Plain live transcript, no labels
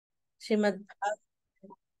శ్రీమద్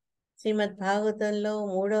శ్రీమద్ భాగవతంలో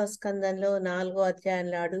 3వ స్కందంలో 4వ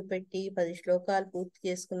అధ్యాయంలో అడుగుపెట్టి 10 శ్లోకాలు పూర్తి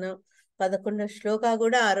చేసుకున్నాం. 11వ శ్లోకా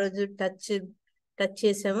కూడా ఆ రోజు టచ్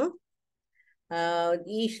చేసాము.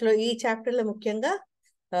 ఈ చాప్టర్ లో ముఖ్యంగా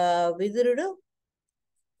విదురుడు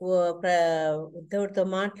ఉద్ధవుడితో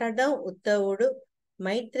మాట్లాడడం, ఉద్ధవుడు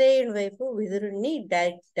మైత్రేయుని వైపు విదురుడిని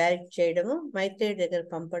డైరెక్ట్ చేయడము, మైత్రేయుడి దగ్గర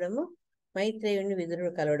పంపడము, మైత్రేయుడిని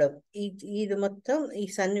విదురుడు కలవడం. ఇది మొత్తం ఈ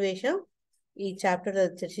సన్నివేశం ఈ చాప్టర్ లో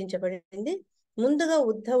చర్చించబడింది. ముందుగా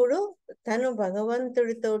ఉద్ధవుడు తను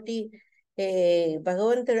భగవంతుడితోటి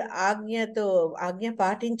భగవంతుడి ఆజ్ఞ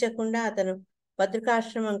పాటించకుండా అతను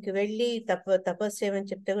భద్రకాశ్రమంకి వెళ్ళి తపస్సు చేయమని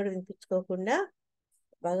చెప్తే కూడా వినిపించుకోకుండా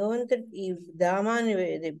భగవంతుడు ఈ ధామాన్ని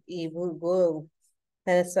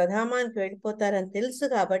తన స్వధామానికి వెళ్ళిపోతారని తెలుసు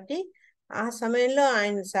కాబట్టి ఆ సమయంలో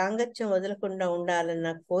ఆయన సాంగత్యం వదలకుండా ఉండాలన్న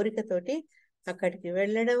కోరికతోటి అక్కడికి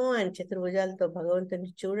వెళ్ళడము, ఆయన చతుర్భుజాలతో భగవంతుని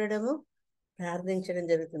చూడడము, ప్రార్థించడం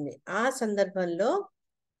జరుగుతుంది. ఆ సందర్భంలో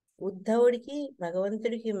ఉద్ధవుడికి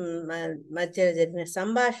భగవంతుడికి మధ్య జరిగిన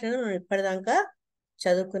సంభాషణ మనం ఇప్పటిదాకా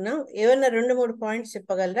చదువుకున్నాం. ఏమన్నా 2-3 పాయింట్స్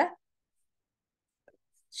చెప్పగలరా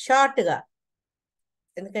షార్ట్ గా?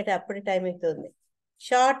 ఎందుకంటే అప్పుడే టైం అవుతుంది.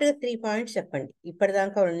 షార్ట్ గా 3 పాయింట్స్ చెప్పండి.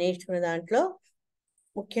 ఇప్పటిదాకా మనం నేర్చుకున్న దాంట్లో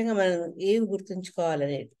ముఖ్యంగా మనం ఏవి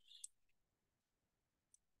గుర్తుంచుకోవాలనేది.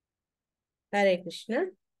 హరే కృష్ణ.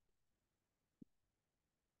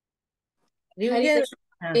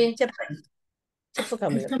 చెప్పండి. చెప్పు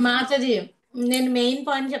కమల. మాతాజీ, నేను మెయిన్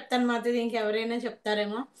పాయింట్ చెప్తాను మాతాజీ, ఇంకెవరైనా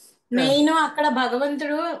చెప్తారేమో. మెయిన్ అక్కడ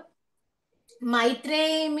భగవంతుడు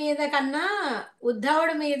మైత్రేయి మీద కన్నా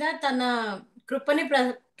ఉద్ధవుడి మీద తన కృపని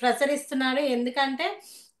ప్రసరిస్తున్నాడు. ఎందుకంటే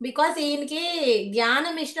బికాస్ ఈయనకి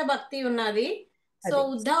జ్ఞానం ఇష్ట భక్తి ఉన్నది. సో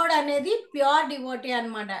ఉద్ధవుడు అనేది ప్యూర్ డివోటీ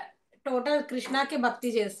అన్నమాట. టోటల్ కృష్ణకి భక్తి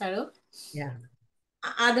చేస్తాడు.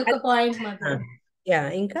 అదొక పాయింట్ మాతాజీ.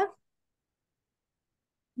 ఇంకా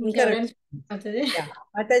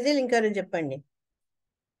మాతాజీ ఇంకా చెప్పండి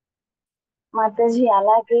మాతాజీ.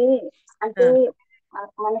 అలాగే అంటే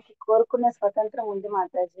మనకి కోరుకున్న స్వతంత్రం ఉంది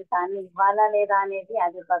మాతాజీ, దాన్ని ఇవ్వాలా లేదా అనేది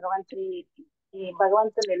అది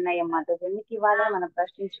భగవంతుడి నిర్ణయం మాతాజీ. ఎందుకు ఇవ్వాలా మనం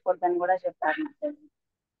ప్రశ్నించకూడదని కూడా చెప్పారు మాతాజీ.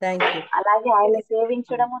 అలాగే ఆయన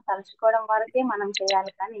సేవించడము తలుచుకోవడం వరకే మనం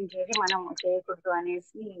చేయాలి, కానీ ఇంకేది మనం చేయకూడదు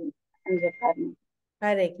అనేసి అని చెప్పారు.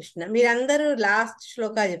 హరే కృష్ణ. మీరందరూ లాస్ట్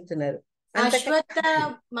శ్లోకా చెప్తున్నారు.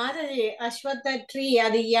 అశ్వత్థ ట్రీ,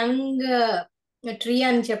 అది యంగ్ ట్రీ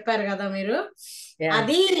అని చెప్పారు కదా మీరు.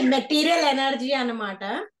 అది మెటీరియల్ ఎనర్జీ అన్నమాట.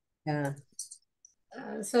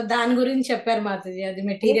 సో దాని గురించి చెప్పారు మాతాజీ. అది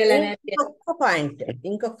మెటీరియల్ ఎనర్జీ.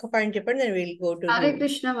 ఇంకొక పాయింట్ చెప్పండి. హరే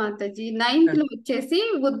కృష్ణ మాతాజీ. 9th లో వచ్చేసి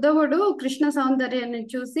ఉద్ధవుడు కృష్ణ సౌందర్యాన్ని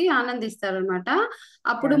చూసి ఆనందిస్తారనమాట.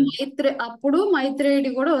 అప్పుడు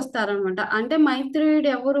మైత్రేయుడి కూడా వస్తారనమాట. అంటే మైత్రేయుడు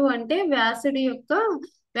ఎవరు అంటే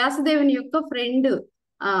వ్యాసదేవుని యొక్క ఫ్రెండ్.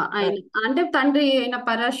 ఆయన అంటే తండ్రి అయిన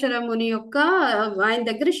పరాశరముని యొక్క ఆయన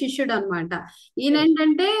దగ్గర శిష్యుడు అనమాట. ఈయన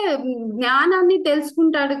ఏంటంటే జ్ఞానాన్ని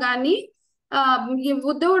తెలుసుకుంటాడు, కానీ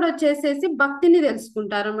ఉద్ధవుడు వచ్చేసేసి భక్తిని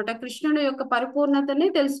తెలుసుకుంటారు అనమాట. కృష్ణుడి యొక్క పరిపూర్ణతని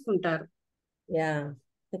తెలుసుకుంటారు.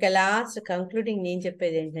 ఇంకా లాస్ట్ కంక్లూడింగ్ నేను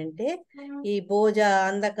చెప్పేది ఏంటంటే, ఈ భోజ,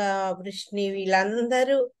 అందక, వృష్ణి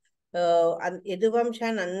వీళ్ళందరూ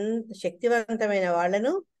యదువంశాన్ని శక్తివంతమైన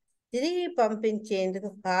వాళ్ళను తిరిగి పంపించేందుకు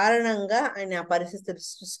కారణంగా ఆయన ఆ పరిస్థితులు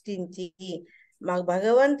సృష్టించి మాకు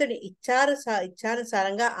భగవంతుడి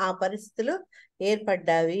ఇచ్చానుసారంగా ఆ పరిస్థితులు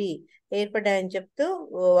ఏర్పడ్డాయని చెప్తూ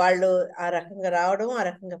వాళ్ళు ఆ రకంగా రావడం, ఆ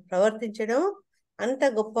రకంగా ప్రవర్తించడం. అంత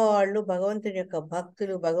గొప్ప వాళ్ళు, భగవంతుని యొక్క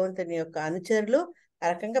భక్తులు, భగవంతుని యొక్క అనుచరులు ఆ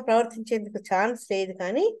రకంగా ప్రవర్తించేందుకు ఛాన్స్ లేదు,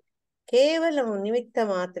 కానీ కేవలం నిమిత్త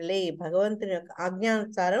మాత్రలే భగవంతుని యొక్క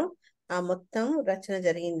ఆజ్ఞానుసారం ఆ మొత్తం రచన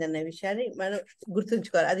జరిగిందన్న విషయాన్ని మనం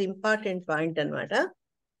గుర్తుంచుకోవాలి. అది ఇంపార్టెంట్ పాయింట్ అనమాట.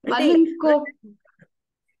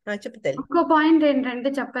 ఇంకో పాయింట్ ఏంటంటే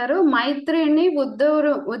చెప్పారు, మైత్రేయుని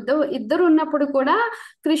ఉద్ధవ్ ఇద్దరు ఉన్నప్పుడు కూడా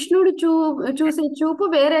కృష్ణుడు చూసే చూపు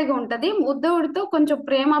వేరేగా ఉంటది. ఉద్ధవుడితో కొంచెం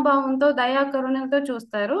ప్రేమ భావంతో, దయాకరుణతో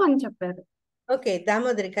చూస్తారు అని చెప్పారు. ఓకే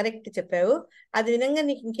దామోదరి, కరెక్ట్ చెప్పావు. అది విధంగా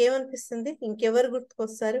నీకు ఇంకేమనిపిస్తుంది? ఇంకెవరు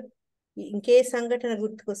గుర్తుకొస్తారు? ఇంకే సంఘటన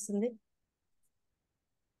గుర్తుకొస్తుంది?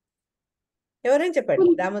 ఎవరైనా చెప్పండి.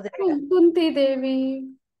 దామోదరి. కుంతీదేవి.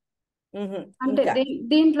 అంటే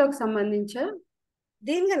దీంట్లోకి సంబంధించా?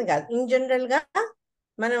 దీనికని కాదు, ఇన్ జనరల్ గా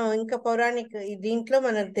మనం ఇంకా పౌరాణిక దీంట్లో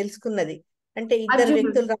మనం తెలుసుకున్నది అంటే ఇద్దరు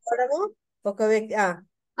వ్యక్తులు రావడము, ఒక వ్యక్తి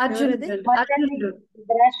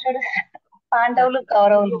పాండవులు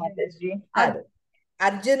కౌరవులు మాతాజీ.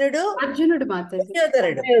 అర్జునుడు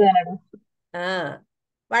దుర్యోధనుడు.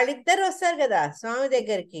 వాళ్ళిద్దరు వస్తారు కదా స్వామి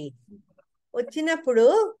దగ్గరికి. వచ్చినప్పుడు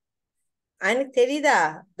ఆయనకు తెలీదా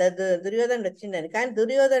దుర్యోధనుడు వచ్చిందని, కానీ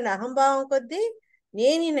దుర్యోధనుడు అహంభావం కొద్దీ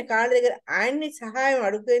నేను ఈయన కాళ్ళ దగ్గర ఆయన్ని సహాయం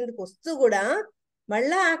అడుగునేందుకు వస్తూ కూడా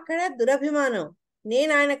మళ్ళా అక్కడ దురభిమానం,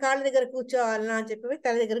 నేను ఆయన కాళ్ళ దగ్గర కూర్చోవాలన్నా అని చెప్పి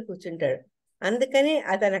తల దగ్గర కూర్చుంటాడు. అందుకని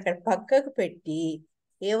అతను అక్కడ పక్కకు పెట్టి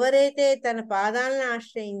ఎవరైతే తన పాదాలను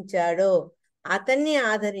ఆశ్రయించాడో అతన్ని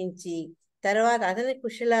ఆదరించి తర్వాత అతని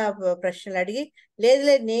కుశల ప్రశ్నలు అడిగి, లేదు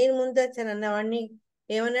లేదు నేను ముందు వచ్చాను అన్నవాడిని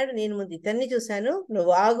ఏమన్నాడు, నేను ముందు ఇతన్ని చూశాను,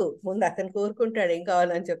 నువ్వు ఆగు, ముందు అతను కోరుకుంటాడు ఏం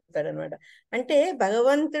కావాలని చెప్తాడు అనమాట. అంటే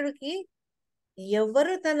భగవంతుడికి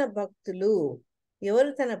ఎవరు తన భక్తులు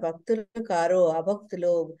కారో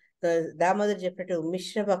అభక్తులు, దామోదర్ చెప్పినట్టు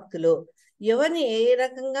మిశ్ర భక్తులు, ఎవరిని ఏ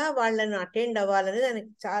రకంగా వాళ్ళను అటెండ్ అవ్వాలని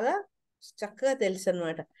దానికి చాలా చక్కగా తెలుసు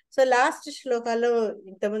అనమాట. సో లాస్ట్ శ్లోకాల్లో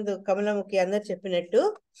ఇంతకుముందు కమలముఖి అందరు చెప్పినట్టు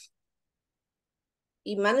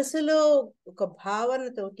ఈ మనసులో ఒక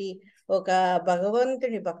భావనతోటి ఒక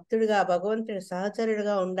భగవంతుని భక్తుడిగా భగవంతుని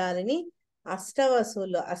సహచరుడుగా ఉండాలని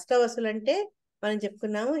అష్టవసులు అంటే మనం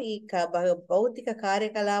చెప్పుకున్నాము ఈ భౌతిక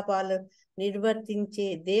కార్యకలాపాలు నిర్వర్తించే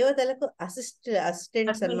దేవతలకు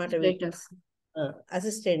అసిస్టెంట్స్ అనమాట.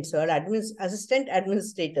 అసిస్టెంట్స్ వాళ్ళు అసిస్టెంట్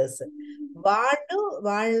అడ్మినిస్ట్రేటర్స్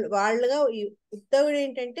వాళ్ళుగా ఈ ఉత్తవుడు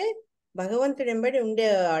ఏంటంటే భగవంతుడు వెంబడి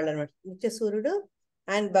ఉండేవాళ్ళు అనమాట. నిత్య సూర్యుడు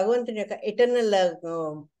ఆయన భగవంతుని యొక్క ఎటర్నల్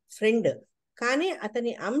ఫ్రెండ్. కానీ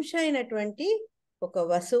అతని అంశ అయినటువంటి ఒక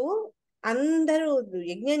వసువు అందరూ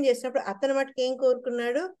యజ్ఞం చేసినప్పుడు అతని మటుకు ఏం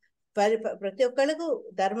కోరుకున్నాడు, ప్రతి ఒక్కళ్ళకు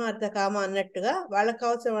ధర్మ అర్థ కామ అన్నట్టుగా వాళ్ళకి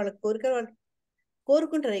కావాల్సిన వాళ్ళ కోరికలు వాళ్ళు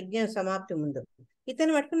కోరుకుంటారు యజ్ఞం సమాప్తి ముందు.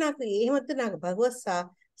 ఇతని మటుకు నాకు ఏమొద్దు, నాకు భగవత్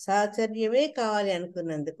సాహచర్యమే కావాలి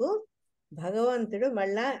అనుకున్నందుకు భగవంతుడు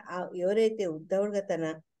మళ్ళా ఎవరైతే ఉద్ధవుడుగా తన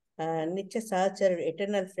నిత్య సహచరుడు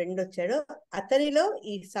ఎటర్నల్ ఫ్రెండ్ వచ్చాడో అతనిలో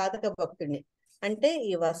ఈ సాధక భక్తుడిని అంటే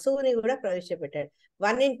ఈ వసువుని కూడా ప్రవేశపెట్టాడు.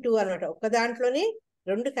 1 and 2 అనమాట. ఒక దాంట్లోనే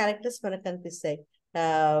 2 క్యారెక్టర్స్ మనకు కనిపిస్తాయి.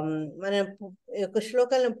 మనం ఒక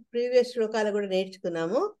శ్లోకాలను ప్రీవియస్ శ్లోకాలు కూడా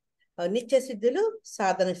నేర్చుకున్నాము. నిత్య సిద్ధులు,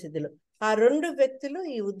 సాధన సిద్ధులు, ఆ 2 వ్యక్తులు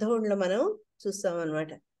ఈ ఉద్ధవుడిలో మనం చూస్తాం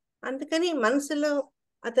అనమాట. అందుకని మనసులో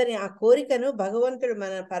అతని ఆ కోరికను భగవంతుడు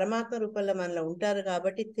మన పరమాత్మ రూపంలో మనలో ఉంటారు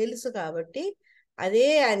కాబట్టి తెలుసు కాబట్టి అదే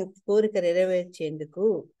ఆయన కోరిక నెరవేర్చేందుకు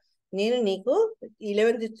నేను నీకు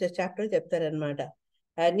 11th చాప్టర్ చెప్తారనమాట.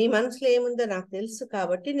 నీ మనసులో ఏముందో నాకు తెలుసు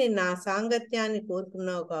కాబట్టి నేను నా సాంగత్యాన్ని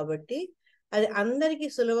కోరుకున్నావు కాబట్టి అది అందరికీ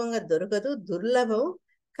సులభంగా దొరకదు, దుర్లభం,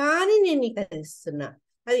 కానీ నేను నీకు అది ఇస్తున్నా.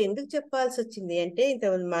 అది ఎందుకు చెప్పాల్సి వచ్చింది అంటే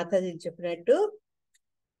ఇంతమంది మాతాజీ చెప్పినట్టు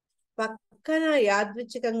పక్కన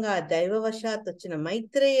యాదృచ్ఛికంగా దైవవశాత్ వచ్చిన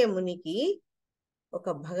మైత్రేయ మునికి ఒక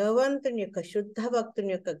భగవంతుని యొక్క శుద్ధ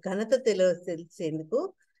భక్తుని యొక్క ఘనత తెలిసేందుకు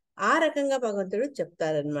ఆ రకంగా భగవంతుడు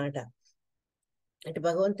చెప్తారనమాట. అంటే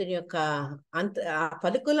భగవంతుని యొక్క ఆ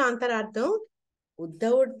పలుకుల అంతరార్థం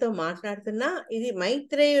ఉద్ధవుడితో మాట్లాడుతున్నా ఇది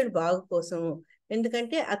మైత్రేయుడు బాగు కోసము.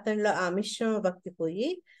 ఎందుకంటే అతనిలో ఆ మిశ్రమ భక్తి పోయి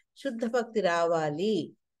శుద్ధ భక్తి రావాలి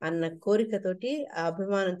అన్న కోరికతోటి ఆ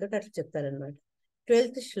అభిమానంతో అట్లా చెప్తారనమాట.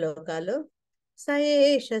 12th శ్లోకాలు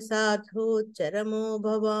సయేష సాధు చరమో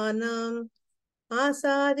భవానాం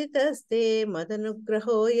ఆసాదితస్తే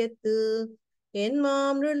మదనుగ్రహో యత్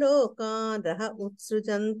యన్మామృలోకాన్ రహ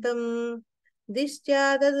ఉత్సృజంతం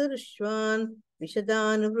దిశ్చాదృశ్వాన్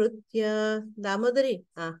విశదానువృత్య. Damodari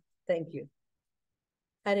thank you.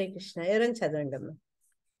 హరే కృష్ణ. ఎవరైనా చదవండి అమ్మా.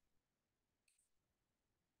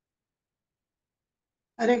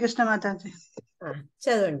 హరే కృష్ణ మాతాజీ.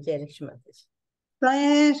 చదవండి జయలక్ష్మి మాతాజీ.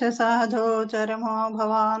 ప్రయేష సాధో చరమో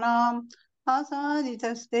భవానాం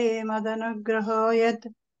ఆసాదితస్తే మదనుగ్రహో యత్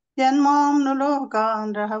యన్మాం ను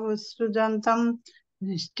లోకాన్ రహవుసృజంతం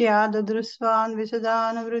నిష్ట్యాదృస్వాన్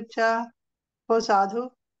విశదానువృత్య. ఓ సాధు,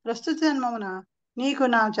 ప్రస్తుత జన్మమున నీకు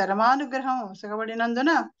నా చరమానుగ్రహం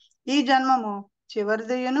ఉసగబడినందున ఈ జన్మము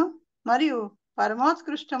చివరిదయ్యను మరియు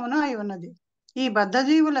పరమోత్కృష్టమును అయి ఉన్నది. ఈ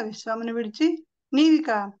బద్ధజీవుల విశ్వమును విడిచి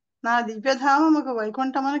నీవిక నా దివ్యధామముకు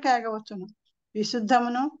వైకుంఠమును కేగవచ్చును.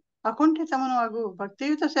 విశుద్ధమును అకుంఠితమును అగు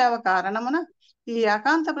భక్తియుత సేవ కారణమున ఈ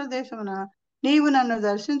ఏకాంత ప్రదేశమున నీవు నన్ను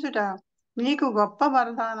దర్శించుట నీకు గొప్ప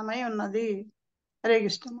వరదానమై ఉన్నది. హరే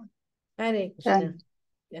కృష్ణ. హరే కృష్ణ.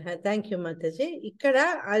 Thank you Mataji. ఇక్కడ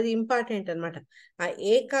అది ఇంపార్టెంట్ అనమాట, ఆ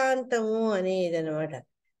ఏకాంతము అనేది అనమాట.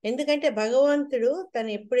 ఎందుకంటే భగవంతుడు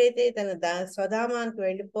తను ఎప్పుడైతే తన స్వధామానికి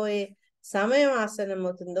వెళ్ళిపోయే సమయం ఆసనం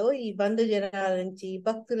అవుతుందో ఈ బంధుజనాల నుంచి,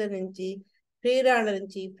 భక్తుల నుంచి,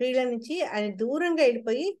 ప్రియుల నుంచి ఆయన దూరంగా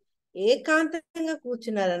వెళ్ళిపోయి ఏకాంతంగా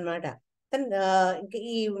కూర్చున్నారనమాట. ఇంకా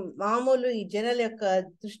ఈ మామూలు ఈ జనాల యొక్క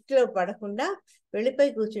దృష్టిలో పడకుండా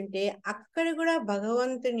వెళ్ళిపోయి కూర్చుంటే అక్కడ కూడా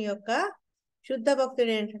భగవంతుని యొక్క శుద్ధ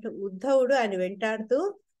భక్తుడు ఏంటంటే ఉద్ధవుడు ఆయన వెంటాడుతూ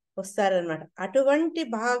వస్తారనమాట. అటువంటి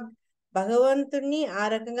భగవంతుణ్ణి ఆ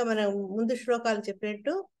రకంగా మనం ముందు శ్లోకాలు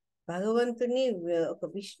చెప్పినట్టు భగవంతుని ఒక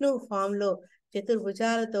విష్ణు ఫామ్ లో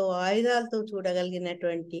చతుర్భుజాలతో ఆయుధాలతో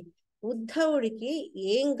చూడగలిగినటువంటి ఉద్ధవుడికి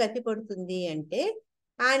ఏం గతి పడుతుంది అంటే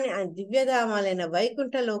ఆయన దివ్యధామాలైన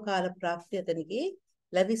వైకుంఠ లోకాల ప్రాప్తి అతనికి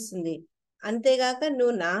లభిస్తుంది. అంతేగాక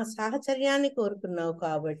నువ్వు నా సాహచర్యాన్ని కోరుకున్నావు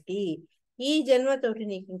కాబట్టి ఈ జన్మతోటి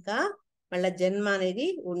నీకు ఇంకా మళ్ళా జన్మ అనేది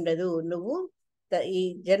ఉండదు, నువ్వు ఈ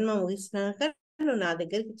జన్మ ముగిసినాక నువ్వు నా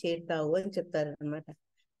దగ్గరికి చేరుతావు అని చెప్తారు అనమాట.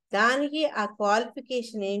 దానికి ఆ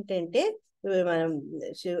క్వాలిఫికేషన్ ఏంటంటే మనం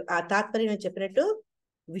ఆ తాత్పర్యం చెప్పినట్టు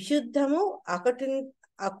విశుద్ధము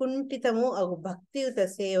అకుంఠితము అగు భక్తియుత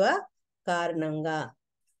సేవ కారణంగా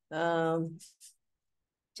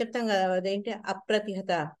చెప్తాం కదా, అదేంటి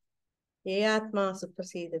అప్రతిహత ఏ ఆత్మ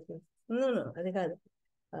సుప్రసీదతి, అది కాదు,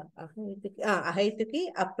 అహైతుకి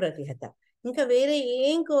అప్రతిహత. ఇంకా వేరే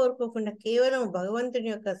ఏం కోరుకోకుండా కేవలం భగవంతుని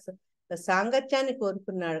యొక్క సాంగత్యాన్ని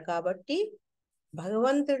కోరుకున్నాడు కాబట్టి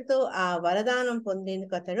భగవంతుడితో ఆ వరదానం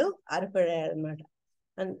పొందేందుకు అతడు అర్పడాడు అనమాట.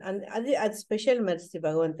 అది స్పెషల్ మెర్సీ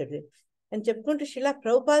భగవంతుడి అని చెప్పుకుంటూ శిలా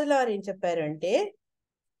ప్రభుపాదుల వారు ఏం చెప్పారంటే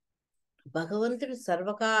భగవంతుడు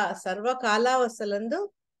సర్వకాలావస్థలందు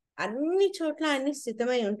అన్ని చోట్ల అన్ని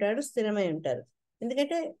స్థిరమై ఉంటారు.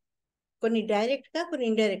 ఎందుకంటే కొన్ని డైరెక్ట్ గా కొన్ని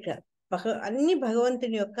ఇండైరెక్ట్ గా అన్ని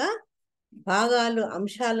భగవంతుని యొక్క భాగాలు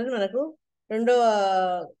అంశాలను మనకు 2వ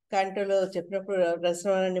క్యాంటోలో చెప్పినప్పుడు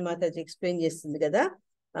రసవాణి మాతాజీ ఎక్స్ప్లెయిన్ చేస్తుంది కదా.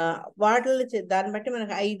 వాటిలో దాన్ని బట్టి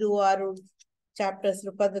మనకు 5-6 చాప్టర్స్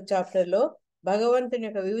 10 చాప్టర్లో భగవంతుని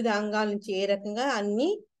యొక్క వివిధ అంగాల నుంచి ఏ రకంగా అన్ని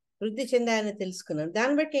వృద్ధి చెందాయని తెలుసుకున్నాం.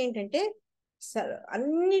 దాన్ని బట్టి ఏంటంటే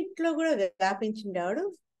అన్నిట్లో కూడా వ్యాపించిండేవాడు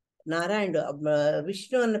నారాయణుడు.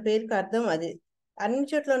 విష్ణు అన్న పేరుకి అర్థం అది. అన్ని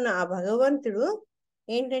చోట్ల ఉన్న ఆ భగవంతుడు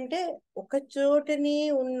ఏంటంటే ఒక చోటనే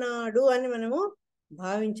ఉన్నాడు అని మనము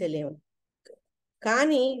భావించలేము.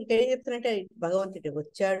 కానీ ఇక్కడ ఏం చెప్తున్నట్టే భగవంతుడు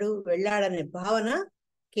వచ్చాడు వెళ్ళాడనే భావన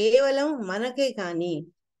కేవలం మనకే, కానీ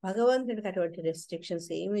భగవంతుడికి అటువంటి రెస్ట్రిక్షన్స్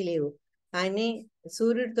ఏమీ లేవు. ఆయనే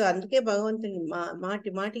సూర్యుడితో, అందుకే భగవంతుని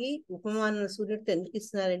మాటికి ఉపమానం సూర్యుడితో ఎందుకు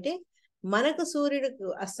ఇస్తున్నారంటే మనకు సూర్యుడు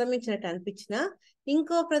అస్తమించినట్టు అనిపించినా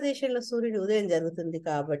ఇంకో ప్రదేశంలో సూర్యుడు ఉదయం జరుగుతుంది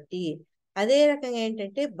కాబట్టి. అదే రకంగా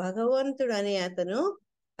ఏంటంటే భగవంతుడు అనే అతను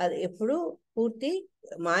అది ఎప్పుడు పూర్తి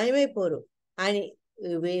మాయమైపోరు. ఆయన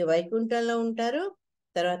వైకుంఠంలో ఉంటారు,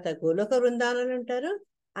 తర్వాత గోలోక బృందావనంలో ఉంటారు.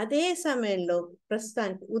 అదే సమయంలో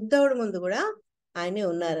ప్రస్తుతానికి ఉద్ధవుడు ముందు కూడా ఆయనే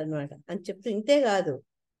ఉన్నారనమాట అని చెప్తూ, ఇంతేకాదు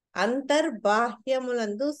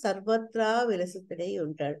అంతర్బాహ్యములందు సర్వత్రా విలసితుడై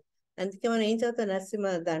ఉంటాడు. అందుకే మనం ఏం చదువుతాం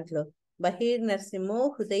నరసింహ దాంట్లో బహిర్ నరసింహో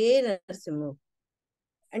హృదయే నరసింహో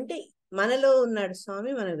అంటే మనలో ఉన్నాడు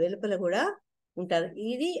స్వామి, మన వెలుపల కూడా ఉంటారు.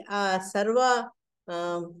 ఇది ఆ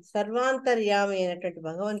సర్వాంతర్యామి అయినటువంటి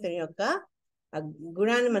భగవంతుని యొక్క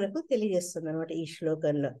గుణాన్ని మనకు తెలియజేస్తుంది అనమాట ఈ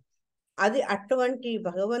శ్లోకంలో. అది అటువంటి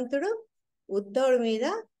భగవంతుడు ఉద్ధవుడి మీద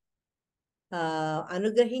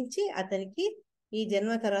అనుగ్రహించి అతనికి ఈ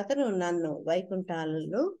జన్మ తర్వాత నువ్వు నన్ను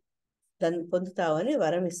వైకుంఠాలను పొందుతావని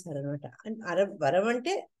వరం ఇస్తారనమాట. వరం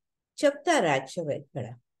అంటే చెప్తారు యాక్చువల్గా. ఇక్కడ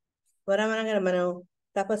వరం అనగా మనం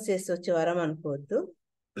తపస్సు చేసి వచ్చే వరం అనుకోవద్దు.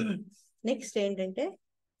 నెక్స్ట్ ఏంటంటే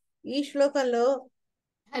ఈ శ్లోకంలో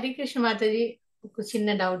హరికృష్ణ మాతాజీ ఒక చిన్న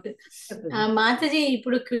డౌట్. మాతాజీ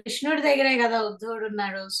ఇప్పుడు కృష్ణుడి దగ్గరే కదా ఉద్ధవుడు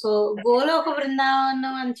ఉన్నాడు, సో గోలోక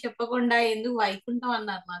బృందావనం అని చెప్పకుండా ఎందుకు వైకుంఠం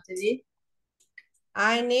అన్నారు మాతాజీ?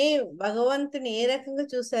 ఆయనే భగవంతుని ఏ రకంగా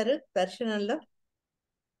చూశారు దర్శనంలో?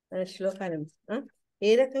 శ్లోకాన్ని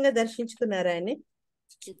ఏ రకంగా దర్శించుకున్నారు ఆయన్ని?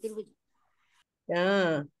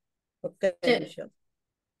 ఒక్క నిమిషం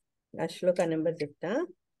ఆ శ్లోక నెంబర్ చెప్తా.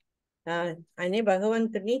 ఆయనే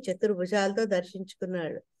భగవంతుని చతుర్భుజాలతో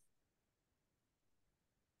దర్శించుకున్నాడు.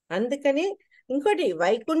 అందుకని ఇంకోటి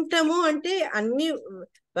వైకుంఠము అంటే అన్ని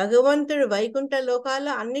భగవంతుడు వైకుంఠ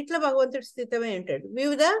లోకాల్లో అన్నిట్లో భగవంతుడు స్థితమై ఉంటాడు.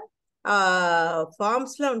 వివిధ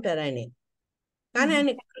ఫార్మ్స్ లో ఉంటారు ఆయన. కానీ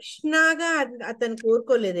ఆయన కృష్ణగా అతను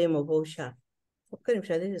కోరుకోలేదేమో బహుశా. ఒక్క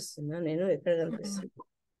నిమిషం అదే చూస్తున్నా నేను, ఎక్కడ కనిపిస్తుంది.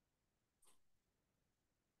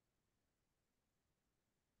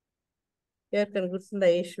 ఎవరికైనా గుర్తుందా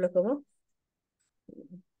ఏ శ్లోకము?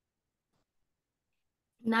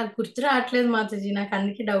 నాకు గుర్తు రావట్లేదు మాతాజీ, నాకు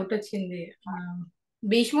అందుకే డౌట్ వచ్చింది.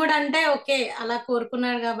 భీష్ముడు అంటే ఓకే అలా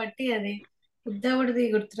కోరుకున్నాడు కాబట్టి, అది ఉద్ధవుడిది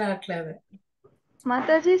గుర్తు రావట్లేదు.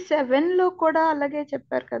 మాతాజీ 7 లో కూడా అలాగే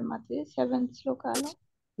చెప్పారు కదా మాతాజీ, 7th శ్లోకాలు.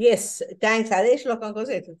 Yes, thanks. అదే శ్లోకం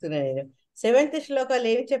కోసం ఎత్తుతున్నా నేను. 7th శ్లోకాలు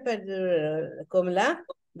ఏమి చెప్పారు కోమల?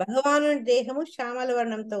 భగవాను దేహము శ్యామల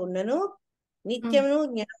వర్ణంతో ఉన్నను, నిత్యమును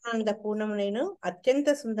జ్ఞానానంద పూర్ణమునైను అత్యంత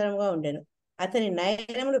సుందరంగా ఉండెను. అతని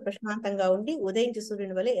నయనములు ప్రశాంతంగా ఉండి ఉదయించు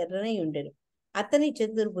సూర్యుని వలె ఎర్రనై ఉండెను. అతని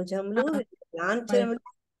చతుర్భుజములు లాంఛనములు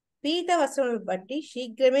పీత వస్త్రములు బట్టి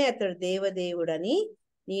శీఘ్రమే అతడు దేవదేవుడని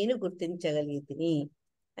నేను గుర్తించగలిగితిని.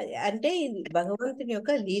 అంటే ఇది భగవంతుని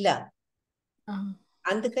యొక్క లీల.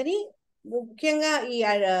 అందుకని ముఖ్యంగా ఈ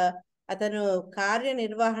అతను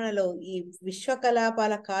కార్యనిర్వహణలో, ఈ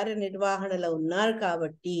విశ్వకలాపాల కార్యనిర్వహణలో ఉన్నారు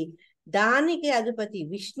కాబట్టి, దానికి అధిపతి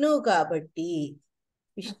విష్ణువు కాబట్టి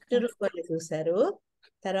విష్ణు రూపాన్ని చూశారు.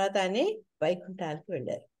 తర్వాత అని వైకుంఠానికి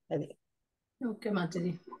వెళ్ళారు. అది ఓకే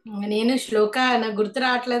మాతాజీ. నేను శ్లోక నాకు గుర్తు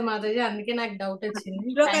రావట్లేదు మాతాజీ, అందుకే నాకు డౌట్ వచ్చింది.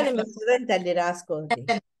 శ్లోకాన్ని మీరు చదవండి తల్లి, రాసుకోండి.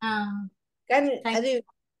 కానీ అది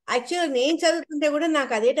యాక్చువల్ నేను చదువుతుంటే కూడా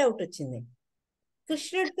నాకు అదే డౌట్ వచ్చింది.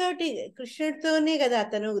 కృష్ణుడితోనే కదా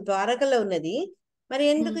అతను ద్వారకలో ఉన్నది, మరి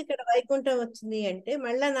ఎందుకు ఇక్కడ వైకుంఠం వచ్చింది అంటే,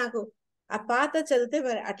 మళ్ళా నాకు ఆ పాత చదివితే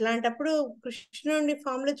మరి అట్లాంటప్పుడు కృష్ణుడి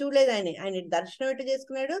ఫామ్ లో చూడలేదు. ఆయన దర్శనం ఎట్టు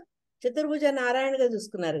చేసుకున్నాడు, చతుర్భుజ నారాయణగా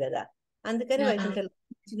చూసుకున్నారు కదా, అందుకని వైకుంఠం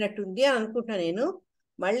వచ్చినట్టుంది అని అనుకుంటున్నా నేను.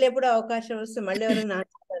 మళ్ళీ ఎప్పుడు అవకాశం వస్తే మళ్ళీ ఎవరైనా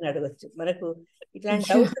ఆచార్యాన్ని అడగచ్చు. మనకు ఇట్లాంటి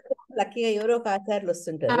డౌట్ లక్కీగా ఎవరో ఒక ఆచార్యులు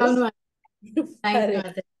వస్తుంటారు.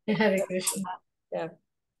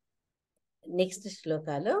 నెక్స్ట్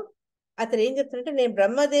శ్లోకాలు అతను ఏం చెప్తారంటే, నేను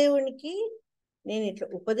బ్రహ్మదేవునికి నేను ఇట్లా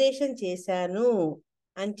ఉపదేశం చేశాను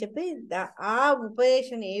అని చెప్పి, ఆ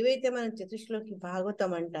ఉపదేశం ఏవైతే మనం చతుశ్లోకి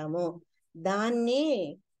భాగవతం అంటామో దాన్ని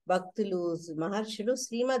భక్తులు మహర్షులు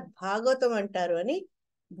శ్రీమద్ భాగవతం అంటారు అని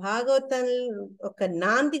భాగవతం ఒక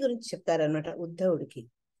నాంది గురించి చెప్తారనమాట ఉద్ధవుడికి.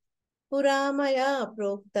 పురామయ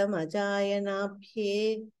ప్రోక్తం అజాయనాభ్యే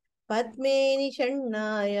పద్మే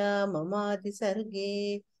నిషణ్ణాయ మమాది సర్గే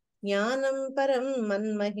జ్ఞానం పరం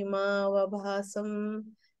మన్మహిమావభాసం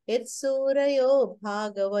యత్సూరయో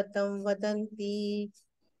భాగవతం వదంతి.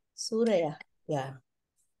 సూరయ.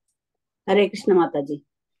 హరే కృష్ణ మాతాజీ.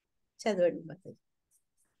 చదవండి మాతాజీ.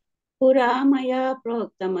 పురామయా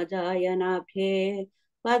ప్రోక్తమజాయనాభ్యే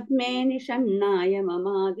పద్మే నిషణ్ణాయ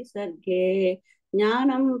మమాది సర్గే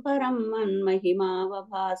జ్ఞానం పరం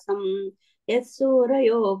మన్మహిమావభాసం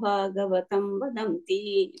యత్సూరయో భాగవతం వదంతి.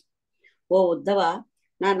 ఓ ఉద్ధవ,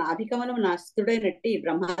 నా నాభికమలం నాస్తుడైనట్టి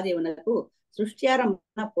బ్రహ్మదేవునకు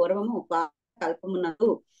సృష్ట్యారంభ పూర్వము కల్పమునకు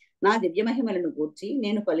నా దివ్యమహిమలను గూర్చి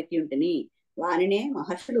నేను పలికి ఉంటిని. వానినే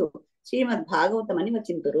మహర్షులు శ్రీమద్ భాగవతం అని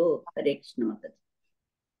వచింతురు. హరే కృష్ణ మాతాజీ.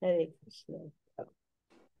 హరే కృష్ణ.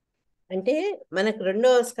 అంటే మనకు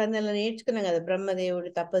 2వ స్కందంలో నేర్చుకున్నాం కదా, బ్రహ్మదేవుడు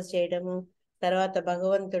తపస్సు చేయడము, తర్వాత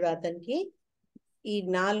భగవంతుడు అతనికి ఈ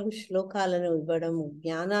 4 శ్లోకాలను ఇవ్వడము,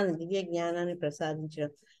 జ్ఞానాన్ని, దివ్య జ్ఞానాన్ని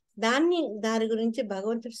ప్రసాదించడం. దాని గురించి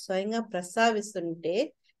భగవంతుడు స్వయంగా ప్రస్తావిస్తుంటే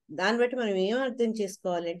దాన్ని బట్టి మనం ఏం అర్థం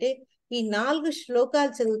చేసుకోవాలంటే, ఈ 4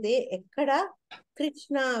 శ్లోకాలు చదివితే ఎక్కడ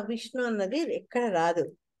కృష్ణ విష్ణు అన్నది ఎక్కడ రాదు.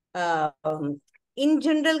 ఇన్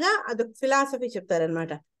జనరల్ గా అదొక ఫిలాసఫీ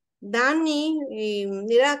చెప్తారనమాట. దాన్ని ఈ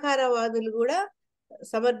నిరాకారవాదులు కూడా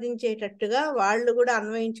సమర్థించేటట్టుగా, వాళ్ళు కూడా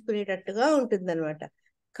అన్వయించుకునేటట్టుగా ఉంటుందన్నమాట.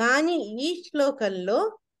 కానీ ఈ శ్లోకంలో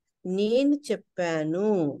నేను చెప్పాను,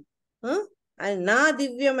 నా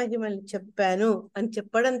దివ్య మహిమని చెప్పాను అని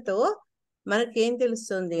చెప్పడంతో మనకేం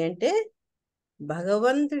తెలుస్తుంది అంటే,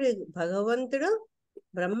 భగవంతుడు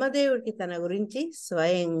బ్రహ్మదేవుడికి తన గురించి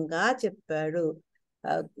స్వయంగా చెప్పాడు.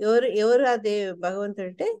 ఎవరు అదే భగవంతుడు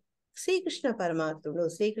అంటే శ్రీకృష్ణ పరమాత్ముడు,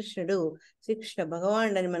 శ్రీకృష్ణ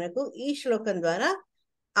భగవానుడు అని మనకు ఈ శ్లోకం ద్వారా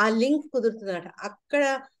ఆ లింక్ కుదురుతుందన్నమాట. అక్కడ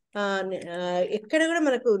ఎక్కడ కూడా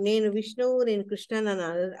మనకు నేను విష్ణువు, నేను కృష్ణ అని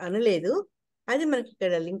అనలేదు. అది మనకి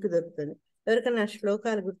ఇక్కడ లింక్ దొరుకుతుంది. ఎవరికైనా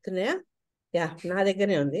శ్లోకాలు గుర్తున్నాయా? నా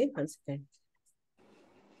దగ్గరే ఉంది.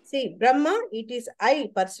 See, Brahma, it is I,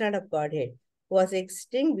 person of Godhead, was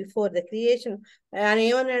existing before the creation. ఆయన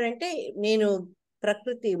ఏమన్నాడంటే, నేను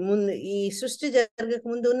ప్రకృతి ముందు, ఈ సృష్టి జరగక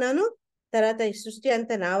ముందు ఉన్నాను, తర్వాత ఈ సృష్టి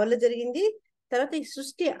అంతా నా వల్ల జరిగింది, తర్వాత ఈ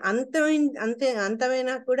సృష్టి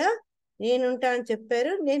అంతమైనా కూడా నేనుంటా అని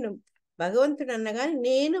చెప్పారు. నేను భగవంతుడు అన్నగాని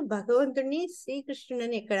నేను భగవంతుడిని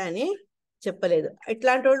శ్రీకృష్ణుని ఎక్కడ అని చెప్పలేదు.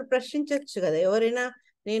 ఇట్లాంటి వాళ్ళు ప్రశ్నించవచ్చు కదా, ఎవరైనా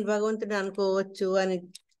నేను భగవంతుడు అనుకోవచ్చు అని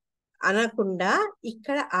అనకుండా,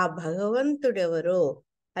 ఇక్కడ ఆ భగవంతుడు ఎవరో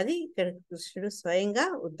అది ఇక్కడ కృష్ణుడు స్వయంగా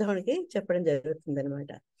ఉద్ధవునికి చెప్పడం జరుగుతుంది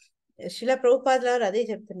అనమాట. శిలా ప్రభుపాదుల వారు అదే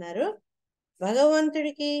చెప్తున్నారు.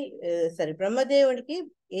 బ్రహ్మదేవుడికి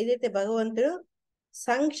ఏదైతే భగవంతుడు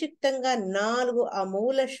సంక్షిప్తంగా 4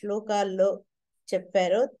 అమూల శ్లోకాల్లో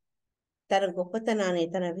చెప్పారో తన గొప్పతనాన్ని,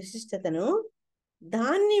 తన విశిష్టతను,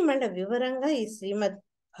 దాన్ని మళ్ళీ వివరంగా ఈ శ్రీమద్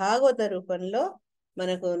భాగవత రూపంలో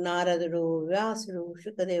మనకు నారదుడు, వ్యాసుడు,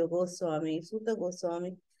 శుకదేవ గోస్వామి, సూత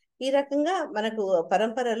గోస్వామి, ఈ రకంగా మనకు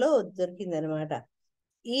పరంపరలో దొరికిందనమాట.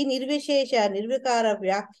 ఈ నిర్వికార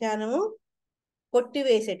వ్యాఖ్యానము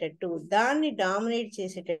కొట్టివేసేటట్టు, దాన్ని డామినేట్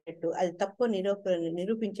చేసేటట్టు, అది తప్పు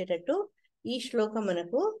నిరూపించేటట్టు ఈ శ్లోకం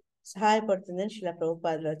మనకు సహాయపడుతుందని శిలా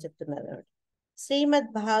ప్రభుపాదులు చెప్తున్నారు అన్నమాట. శ్రీమద్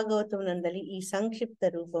భాగవతం నందలి ఈ సంక్షిప్త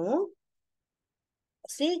రూపము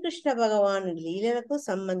శ్రీకృష్ణ భగవాను లీలలకు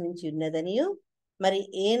సంబంధించి ఉన్నదనియు, మరి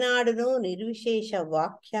ఏనాడును నిర్విశేష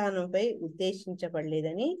వ్యాఖ్యానంపై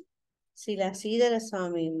ఉద్దేశించబడలేదని శ్రీధర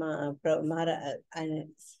స్వామి ఆయన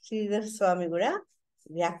శ్రీధర స్వామి కూడా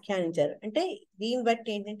వ్యాఖ్యానించారు. అంటే దీన్ని బట్టి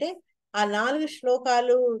ఏంటంటే ఆ 4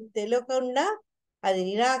 శ్లోకాలు తెలియకుండా అది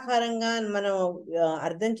నిరాకారంగా మనం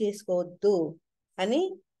అర్థం చేసుకోవద్దు అని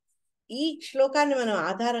ఈ శ్లోకాన్ని మనం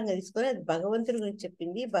ఆధారంగా తీసుకొని అది భగవంతుడి గురించి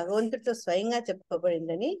చెప్పింది, భగవంతుడితో స్వయంగా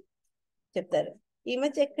చెప్పబడిందని చెప్తారు. ఈ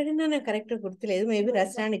మధ్య ఎక్కడైనా నాకు కరెక్ట్ గుర్తులేదు, మేబీ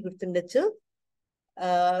రచనానికి గుర్తుండొచ్చు.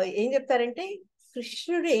 ఏం చెప్తారంటే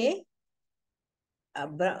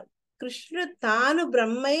కృష్ణుడు తాను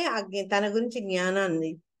బ్రహ్మయ్య తన గురించి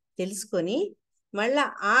జ్ఞానాన్ని తెలుసుకొని మళ్ళా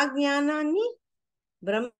ఆ జ్ఞానాన్ని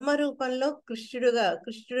బ్రహ్మ రూపంలో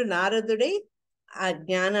కృష్ణుడు నారదుడై ఆ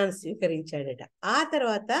జ్ఞానాన్ని స్వీకరించాడట. ఆ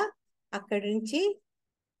తర్వాత అక్కడి నుంచి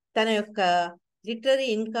తన యొక్క లిటరీ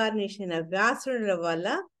ఇన్కార్నేషన్ వ్యాసుడు వల్ల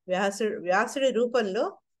వ్యాసుడి రూపంలో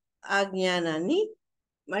ఆ జ్ఞానాన్ని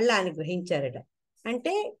మళ్ళీ ఆయన గ్రహించారట.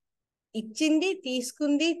 అంటే ఇచ్చింది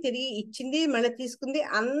తీసుకుంది, తిరిగి ఇచ్చింది మళ్ళీ తీసుకుంది,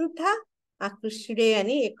 అంతా ఆ కృష్ణుడే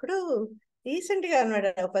అని ఎక్కడో రీసెంట్ గా అన్నమాట,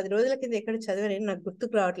 10 రోజుల కింద ఎక్కడ చదివాను, నాకు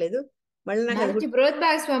గుర్తుకు రావట్లేదు. మళ్ళీ నాకు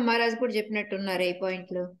బృహద్భాగస్వామి మహారాజ్ కూడా చెప్పినట్టున్నారు ఈ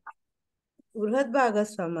పాయింట్ లో.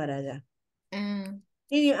 బృహద్భాగస్వామి మహారాజా,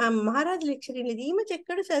 నేను ఆ మహారాజ్ లెక్చర్ లేదు, ఈ మధ్య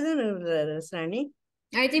ఎక్కడ చదివాను రాణి.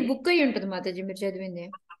 అయితే బుక్ అయి ఉంటుంది మాతాజీ మీరు చదివింది.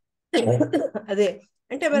 అదే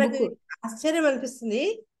అంటే మనకు ఆశ్చర్యం అనిపిస్తుంది,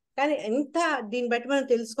 కానీ ఎంత దీన్ని బట్టి మనం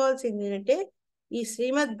తెలుసుకోవాల్సింది ఏంటంటే ఈ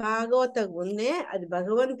శ్రీమద్ భాగవత ఉందే అది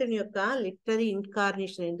భగవంతుని యొక్క లిటరీ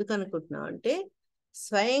ఇన్కార్నేషన్. ఎందుకు అనుకుంటున్నాం అంటే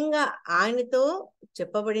స్వయంగా ఆయనతో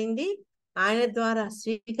చెప్పబడింది, ఆయన ద్వారా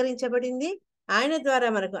స్వీకరించబడింది, ఆయన ద్వారా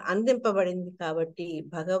మనకు అందింపబడింది. కాబట్టి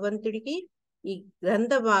భగవంతుడికి ఈ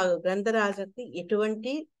గ్రంథరాజకి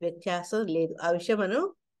ఎటువంటి వ్యత్యాసం లేదు. ఆ విషయం మనం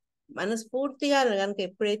మనస్ఫూర్తిగా కనుక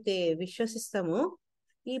ఎప్పుడైతే విశ్వసిస్తామో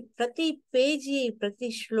ఈ ప్రతి పేజీ, ప్రతి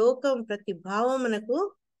శ్లోకం, ప్రతి భావం మనకు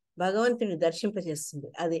భగవంతుని దర్శింపజేస్తుంది.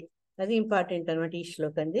 అది ఇంపార్టెంట్ అనమాట. ఈ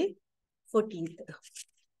శ్లోకంది 14th.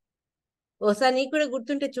 ఓసారి నీకు కూడా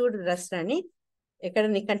గుర్తుంటే చూడు రస్రాని, ఎక్కడ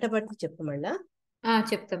నీ కంటపట్టి చెప్పు మళ్ళా.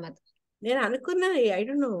 చెప్తాం. నేను అనుకున్నాను, I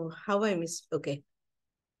don't know how I miss. Okay.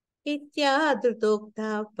 ఇత్యాదృతోక్త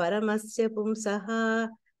పరమస్య పుంసః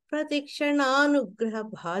ప్రతిక్షణానుగ్రహ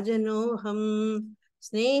భాజనోహం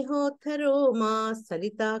స్నేహోత్తరో మా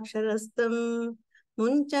సలితాక్షరస్తం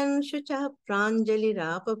ముంచన్ శుచ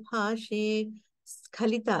ప్రాంజలిరాపభాషే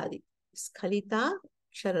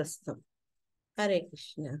స్ఖలితాక్షరస్తం. హరే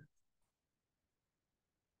కృష్ణ.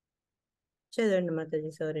 చదవండి మాతాజీ.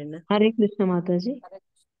 సౌరేనా. హరే కృష్ణ మాతాజీ.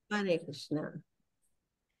 హరే కృష్ణ.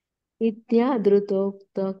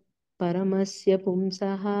 ఇత్యాదృతోక్త పరమస్య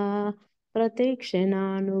పుంసః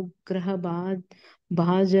ప్రతిక్షణానుగ్రహ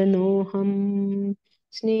భాజనోహం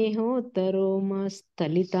స్నేహోత్తరో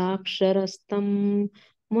మస్తలితాక్షరస్తం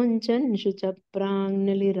ముంచన్ శుచ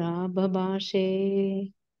ప్రాంజలిరాభభాషే.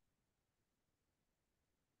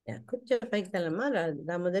 కొంచెం పైకి తెలమ్మా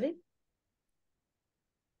దామోదరి.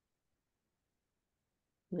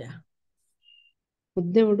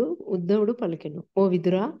 ఉద్ధవుడు పలికెను, ఓ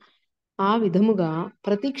విదురా, ఆ విధముగా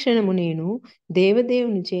ప్రతిక్షణము నేను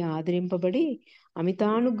దేవదేవునిచే ఆదరింపబడి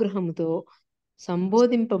అమితానుగ్రహముతో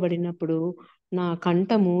సంబోధింపబడినప్పుడు నా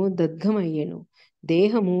కంఠము దగ్ధమయ్యెను,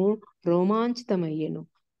 దేహము రోమాంచితమయ్యెను.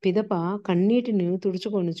 పిదప కన్నీటిని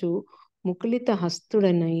తుడుచుకొనుచు ముకులిత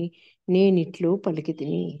హస్తుడనై నేనిట్లు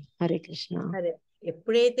పలికితిని. హరే కృష్ణ.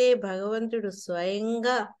 ఎప్పుడైతే భగవంతుడు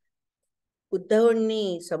స్వయంగా ఉద్ధవుణ్ణి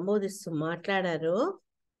సంబోధిస్తూ మాట్లాడారో,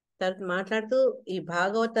 మాట్లాడుతూ ఈ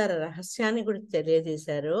భాగవత రహస్యాన్ని కూడా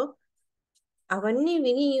తెలియజేశారో, అవన్నీ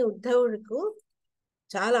విని ఉద్ధవుడికి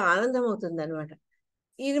చాలా ఆనందం అవుతుంది అనమాట.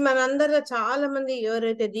 ఇది మనందరిలో చాలా మంది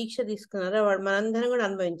ఎవరైతే దీక్ష తీసుకున్నారో వాడు మనందరం కూడా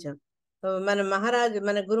అనుభవించాం. మన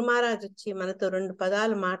గురు మహారాజ్ వచ్చి మనతో 2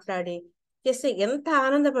 పదాలు మాట్లాడి చేస్తే ఎంత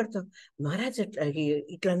ఆనందపడతాం. మహారాజ్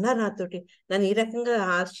ఇట్లా అన్నారు నాతోటి, నన్ను ఈ రకంగా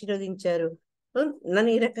ఆశీర్వదించారు,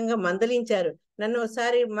 నన్ను ఈ రకంగా మందలించారు. నన్ను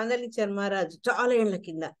ఒకసారి మందలించారు మహారాజు చాలా ఏళ్ల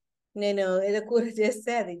కింద. నేను ఏదో కూర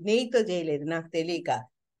చేస్తే అది నెయ్యితో చేయలేదు, నాకు తెలియక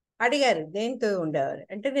అడిగారు దేనితో ఉండేవారు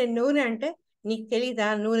అంటే, నేను నూనె అంటే నీకు తెలీదా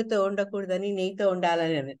నూనెతో ఉండకూడదని నెయ్యితో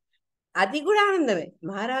ఉండాలని. అది కూడా ఆనందమే.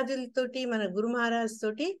 మహారాజులతోటి, మన గురు మహారాజు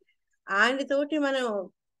తోటి, ఆయనతోటి మనం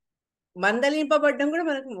మందలింపబడ్డం కూడా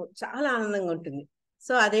మనకు చాలా ఆనందంగా ఉంటుంది.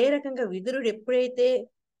 సో అదే రకంగా విదురుడు ఎప్పుడైతే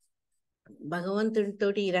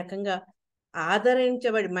భగవంతుడితోటి ఈ రకంగా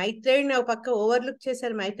ఆదరించబడి, మైత్రేయుని ఒక పక్క ఓవర్లుక్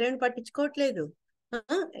చేశారు, మైత్రేయుని పట్టించుకోవట్లేదు,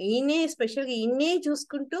 ఈయనే స్పెషల్గా ఈయనే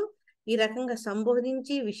చూసుకుంటూ ఈ రకంగా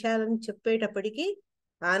సంబోధించి విషయాలను చెప్పేటప్పటికి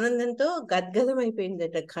ఆనందంతో గద్గదం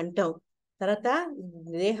అయిపోయిందట కంఠం. తర్వాత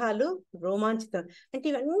దేహాలు రోమాంచితం. అంటే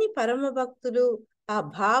ఇవన్నీ పరమ భక్తులు ఆ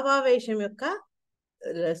భావావేశం యొక్క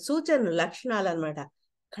సూచనలు, లక్షణాలు అన్నమాట.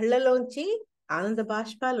 కళ్ళలోంచి ఆనంద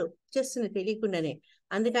బాష్పాలు, వచ్చేస్తుంది తెలియకుండానే.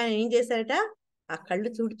 అందుకని ఏం చేశారట, ఆ కళ్ళు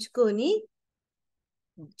తుడుచుకొని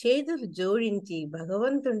చేతులు జోడించి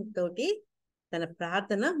భగవంతునితోటి తన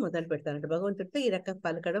ప్రార్థన మొదలు పెడతానంట. భగవంతుడితో ఈ రకం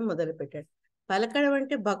పలకడం మొదలు పెట్టాడు. పలకడం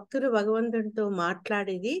అంటే భక్తులు భగవంతుడితో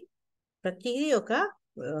మాట్లాడేది ప్రతిదీ ఒక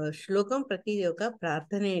శ్లోకం, ప్రతిదీ ఒక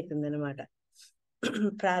ప్రార్థన అవుతుంది అనమాట.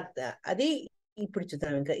 అది ఇప్పుడు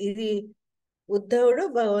చూద్దాం. ఇంకా ఇది ఉద్ధవుడు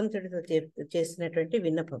భగవంతుడితో చేసినటువంటి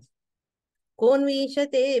విన్నపం.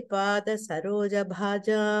 కోన్వీషతే పాద సరోజ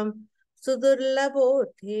భాజాం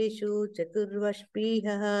సుదుర్లభోర్థేషు చతుర్ష్వపీహ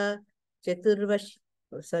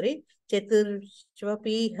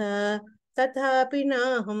తథాపి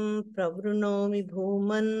నాహం ప్రవృణోమి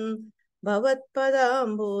భూమన్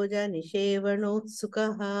భవత్పదాంబోజ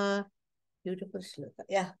నిషేవణోత్సుకః. బ్యూటిఫుల్ శ్లోక.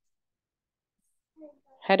 యా,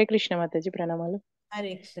 హరే కృష్ణ మాతాజీ, ప్రణామాలు.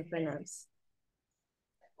 హరే కృష్ణ, ప్రణామ్స్.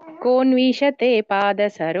 కోన్విషతే పాద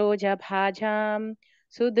సరోజ భాజాం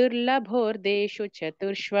సుదుర్లభోర్దేషు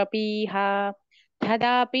చతుర్ష్వపీహ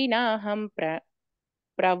తదాపి నాహం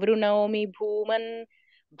ప్రవృణోమి భూమన్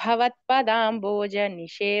భవత్పదాంబోజ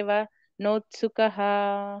నిషేవనోత్సుకః.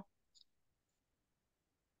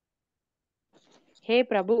 హే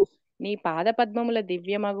ప్రభు, నీ పాదపద్మముల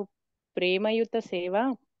దివ్యమగు ప్రేమయుత సేవ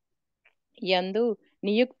యందు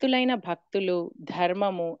నియుక్తులైన భక్తులు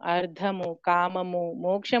ధర్మము, అర్థము, కామము,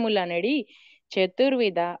 మోక్షములనడి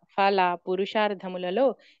చతుర్విధ ఫల పురుషార్థములలో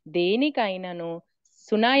దేనికైనను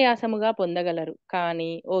సునాయాసముగా పొందగలరు.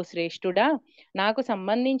 కానీ ఓ శ్రేష్ఠుడా, నాకు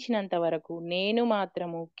సంబంధించినంత వరకు నేను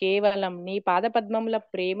మాత్రము కేవలం నీ పాదపద్మముల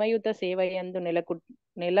ప్రేమయుత సేవయందు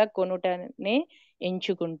నెలకొనుటనే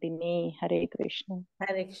ఎంచుకుంటుని. హరే కృష్ణ.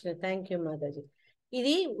 హరే కృష్ణ. Thank you Mataji.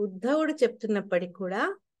 ఇది ఉద్ధవుడు చెప్తున్నప్పటికీ కూడా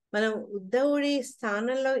మనం ఉద్ధవుడి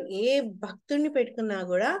స్థానంలో ఏ భక్తుడిని పెట్టుకున్నా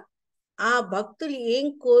కూడా ఆ భక్తులు ఏం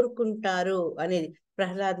కోరుకుంటారు అనేది,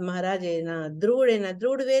 ప్రహ్లాద్ మహారాజ్ అయినా,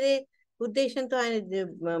 ధ్రువుడు వేరే ఉద్దేశంతో ఆయన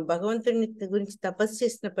భగవంతుని గురించి తపస్సు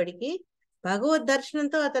చేసినప్పటికీ భగవద్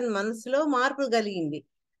దర్శనంతో అతని మనసులో మార్పు కలిగింది.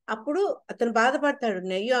 అప్పుడు అతను బాధపడతాడు,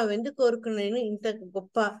 అయ్యో అవి ఎందుకు కోరుకున్నాను, ఇంత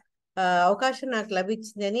గొప్ప అవకాశం నాకు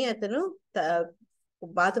లభించింది అని అతను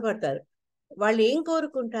బాధపడతారు. వాళ్ళు ఏం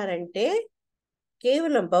కోరుకుంటారంటే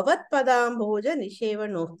కేవలం భవత్పదాంబోజ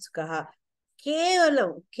నిషేవనోత్సుకః,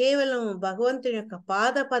 కేవలం భగవంతుని యొక్క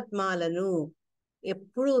పాద పద్మాలను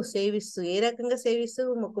ఎప్పుడూ సేవిస్తూ, ఏ రకంగా సేవిస్తూ,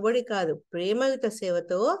 మొక్కుబడి కాదు, ప్రేమయుత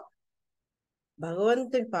సేవతో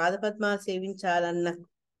భగవంతుని పాద పద్మాలు సేవించాలన్న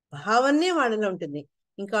భావనే వాళ్ళలో ఉంటుంది.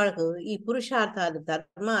 ఇంకా వాళ్ళకు ఈ పురుషార్థాలు,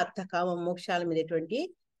 ధర్మ అర్థ కామ మోక్షాల మీద ఎటువంటి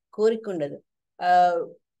కోరిక ఉండదు.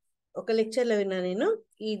 ఒక లెక్చర్లో విన్నా నేను,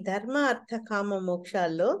 ఈ ధర్మ అర్థ కామ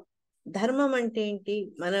మోక్షాల్లో ధర్మం అంటే ఏంటి,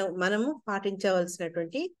 మనము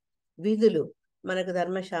పాటించవలసినటువంటి విధులు, మనకు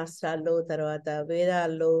ధర్మశాస్త్రాల్లో, తర్వాత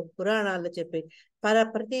వేదాల్లో, పురాణాల్లో చెప్పి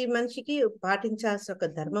ప్రతి మనిషికి పాటించాల్సిన ఒక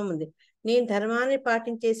ధర్మం ఉంది. నేను ధర్మాన్ని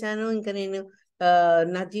పాటించేశాను, ఇంకా నేను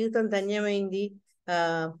నా జీవితం ధన్యమైంది,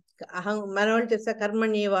 మన వాళ్ళు చేస్తే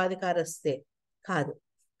కర్మణ్యేవాధికారస్తే కాదు.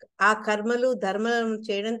 ఆ కర్మలు ధర్మం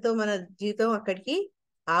చేయడంతో మన జీవితం అక్కడికి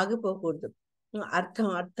ఆగిపోకూడదు.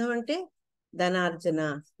 అర్థం అంటే ధనార్జన,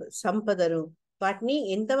 సంపదను, వాటిని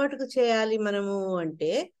ఎంత మటుకు చేయాలి మనము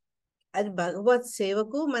అంటే అది భగవత్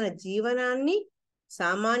సేవకు, మన జీవనాన్ని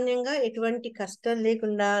సామాన్యంగా ఎటువంటి కష్టం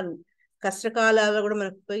లేకుండా కష్టకాలాల్లో కూడా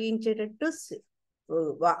మనకు ఉపయోగించేటట్టు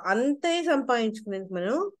అంతే సంపాదించుకునేందుకు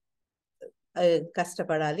మనం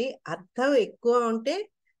కష్టపడాలి. అర్థం ఎక్కువ ఉంటే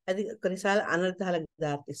అది కొన్నిసార్లు అనర్థాలకు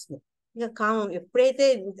దారితీస్తుంది. ఇంకా కామం ఎప్పుడైతే,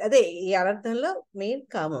 అదే ఈ అనర్థంలో మెయిన్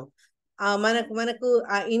కామం, మనకు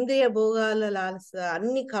ఆ ఇంద్రియ భోగాల లాలస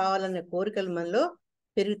అన్ని కావాలనే కోరికలు మనలో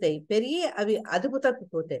పెరిగి అవి అదుపు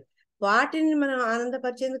తప్పిపోతాయి. వాటిని మనం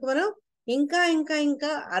ఆనందపరిచేందుకు మనం ఇంకా ఇంకా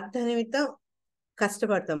ఇంకా అర్థ నిమిత్తం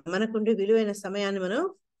కష్టపడతాం. మనకుండే విలువైన సమయాన్ని మనం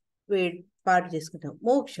పాటు చేసుకుంటాం.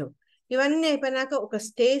 మోక్షం ఇవన్నీ అయిపోయినాక ఒక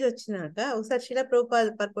స్టేజ్ వచ్చినాక, ఒకసారి శిలా ప్రభుపాద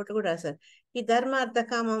పర్పొట్టు కూడా రాశారు, ఈ ధర్మ అర్థ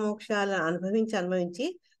కామ మోక్షాలను అనుభవించి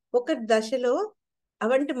ఒక దశలో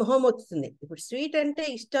అవంటే మొహం వస్తుంది. ఇప్పుడు స్వీట్ అంటే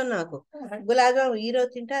ఇష్టం, నాకు గులాబ్ జామ్ ఈ రోజు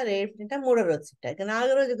తింటా, రేపు తింటా, 3వ రోజు తింటా, ఇక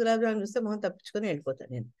 4వ రోజు గులాబ్ జామ్ చూస్తే మొహం తప్పించుకొని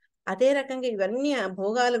వెళ్ళిపోతాను నేను. అదే రకంగా ఇవన్నీ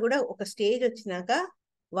భోగాలు కూడా ఒక స్టేజ్ వచ్చినాక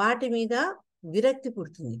వాటి మీద విరక్తి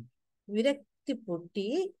పుడుతుంది. విరక్తి పుట్టి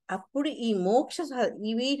అప్పుడు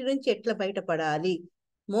ఈ వీటి నుంచి ఎట్లా బయటపడాలి,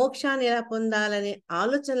 మోక్షాన్ని ఎలా పొందాలనే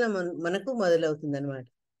ఆలోచన మనకు మొదలవుతుంది అనమాట.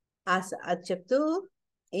 అది చెప్తూ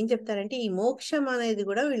ఏం చెప్తారంటే, ఈ మోక్షం అనేది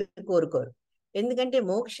కూడా వీళ్ళు కోరుకోరు. ఎందుకంటే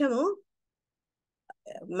మోక్షము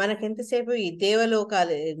మనకెంతసేపు ఈ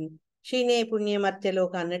దేవలోకాలు, క్షీణే పుణ్య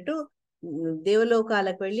మర్త్యలోక అన్నట్టు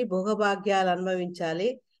దేవలోకాలకు వెళ్ళి భోగభాగ్యాలు అనుభవించాలి,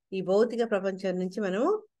 ఈ భౌతిక ప్రపంచం నుంచి మనము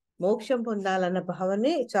మోక్షం పొందాలన్న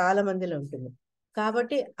భావనే చాలా మందిలో ఉంటుంది.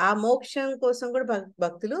 కాబట్టి ఆ మోక్షం కోసం కూడా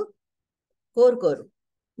భక్తులు కోరుకోరు.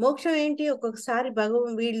 మోక్షం ఏంటి? ఒక్కొక్కసారి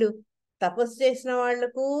వీళ్ళు తపస్సు చేసిన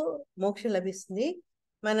వాళ్లకు మోక్షం లభిస్తుంది.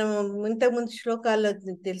 మనం ఇంతకుముందు శ్లోకాల్లో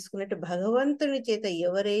తెలుసుకున్నట్టు భగవంతుని చేత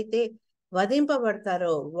ఎవరైతే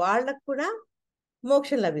వధింపబడతారో వాళ్ళకు కూడా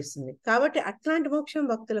మోక్షం లభిస్తుంది. కాబట్టి అట్లాంటి మోక్షం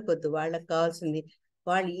భక్తులకు వద్దు. వాళ్ళకి కావాల్సింది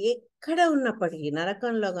వాళ్ళు ఎక్కడ ఉన్నప్పటికీ,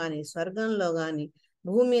 నరకంలో కానీ స్వర్గంలో కానీ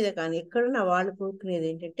భూమి మీద కానీ ఎక్కడున్నా వాళ్ళు కోరుకునేది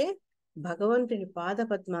ఏంటంటే భగవంతుని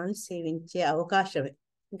పాదపద్మాన్ని సేవించే అవకాశమే.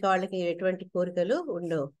 ఇంకా వాళ్ళకి ఎటువంటి కోరికలు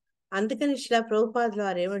ఉండవు. అందుకని శ్రీల ప్రభుపాదుల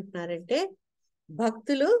వారు ఏమంటున్నారంటే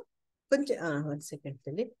భక్తులు కొంచెం 1 సెకండ్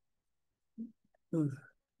తల్లి.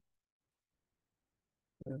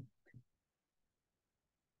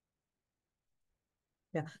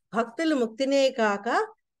 భక్తులు ముక్తినే కాక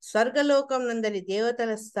స్వర్గలోకం నందరి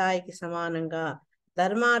దేవతల స్థాయికి సమానంగా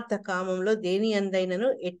ధర్మార్థ కామంలో దేని అందైనను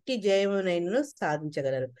ఎట్టి జయమునైనను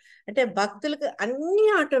సాధించగలరు. అంటే భక్తులకు అన్ని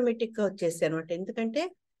ఆటోమేటిక్ గా వచ్చేస్తాయి అనమాట. ఎందుకంటే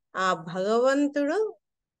ఆ భగవంతుడు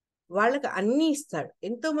వాళ్ళకి అన్ని ఇస్తాడు.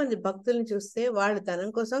 ఎంతో మంది భక్తుల్ని చూస్తే వాళ్ళు ధనం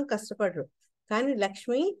కోసం కష్టపడరు, కానీ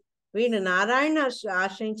లక్ష్మి వీళ్ళు నారాయణ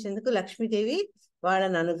ఆశ్రయించేందుకు లక్ష్మీదేవి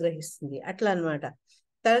వాళ్ళని అనుగ్రహిస్తుంది. అట్లా అన్నమాట.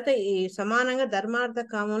 తర్వాత ఈ సమానంగా ధర్మార్థ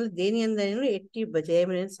కామంలో దేని అందైనా ఎట్టి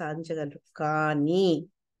జయమనేది సాధించగలరు. కానీ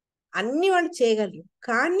అన్ని వాళ్ళు చేయగలరు,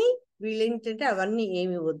 కానీ వీళ్ళు ఏంటంటే అవన్నీ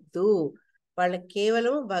ఏమి వద్దు, వాళ్ళకి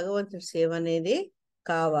కేవలం భగవంతుడి సేవ అనేది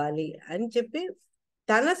కావాలి అని చెప్పి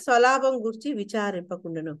తన స్వలాభం గురించి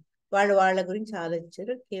విచారింపకుండాను వాళ్ళు వాళ్ళ గురించి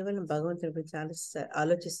ఆలోచించారు, కేవలం భగవంతుడి గురించి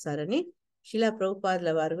ఆలోచిస్తారని శిలా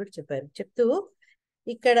ప్రభుపాదుల వారు కూడా చెప్పారు. చెప్తూ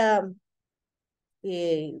ఇక్కడ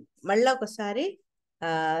మళ్ళా ఒకసారి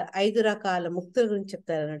 5 రకాల ముక్తుల గురించి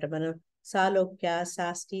చెప్తారన్నమాట. మనం సాలోక్య,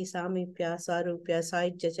 శాస్త్రి, సామీప్య, సారూప్య,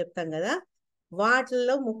 సాయుధ్య చెప్తాం కదా.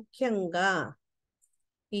 వాటిల్లో ముఖ్యంగా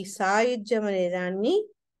ఈ సాయుధ్యం అనే దాన్ని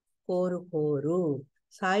కోరుకోరు.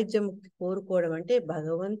 సాయుధ్య ముక్తి కోరుకోవడం అంటే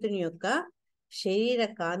భగవంతుని యొక్క శరీర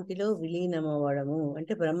కాంతిలో విలీనమవ్వడము,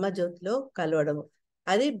 అంటే బ్రహ్మజ్యోతిలో కలవడము.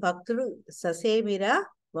 అది భక్తుడు ససేమిరా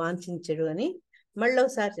వాంఛించడు అని మళ్ళీ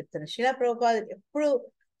ఒకసారి చెప్తాను. శిలా ప్రభుపాద ఎప్పుడు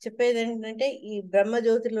చెప్పేది ఏంటంటే ఈ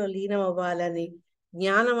బ్రహ్మజ్యోతిలో లీనం అవ్వాలని,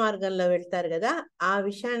 జ్ఞాన మార్గంలో వెళ్తారు కదా, ఆ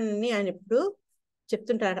విషయాన్ని ఆయన ఎప్పుడు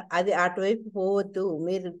చెప్తుంటారు. అది అటువైపు పోవద్దు,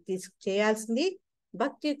 మీరు చేయాల్సింది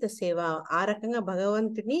భక్తియుత సేవ. ఆ రకంగా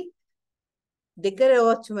భగవంతుని దగ్గర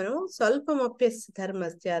అవ్వచ్చు. మనం స్వల్పం అప్యస్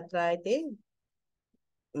ధర్మస్యాత్ర అయితే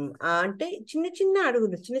అంటే చిన్న చిన్న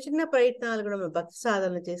అడుగులు, చిన్న చిన్న ప్రయత్నాలు కూడా మనం భక్తి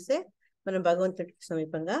సాధన చేస్తే మనం భగవంతుడికి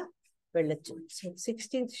సమీపంగా వెళ్ళొచ్చు.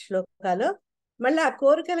 16th శ్లోకాలో మళ్ళీ ఆ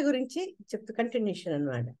కోరికల గురించి చెప్తూ కంటిన్యూషన్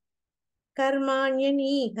అన్నమాట.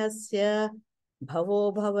 కర్మాణ్యనీహస్య భవో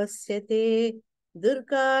భవస్యతే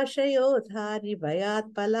దుర్గాశయోధారి భయాత్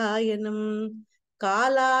పలాయనం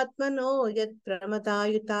కాలాత్మనో యత్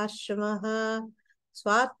ప్రమదాయుతాశ్రమః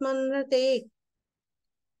స్వాత్మన్రతే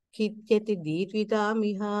ఖిద్యతి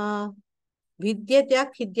దీర్విదామిహ. విద్యత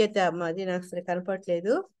ఖిద్యత, అది నాకు సరే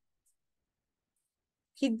కనపడలేదు.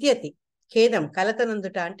 ఖిద్యతి ఖేదం,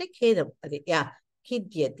 కలతనందుట అంటే ఖేదం. అది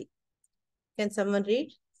ఖిద్యతి. కెన్ సమ్వన్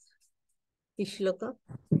రీడ్ ఈ శ్లోకం?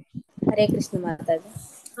 హరే కృష్ణ మాతాజీ.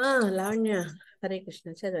 లావణ్య, హరే కృష్ణ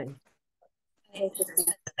చదవండి. హరే కృష్ణ.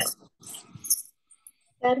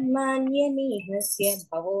 కర్మాణ్యనీహస్య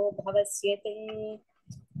భవో భవస్యతే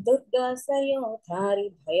దుర్గాసయోధారి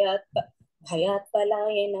భయాత్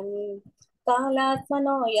పలాయనం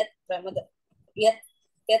కాలాత్మనో యత్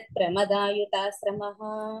ప్రమదాయుతాశ్రమః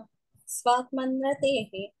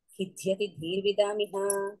స్వాత్మన్రతేః ఖిద్యతి ధీర్విదామిహ.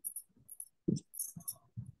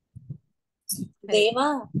 దేవా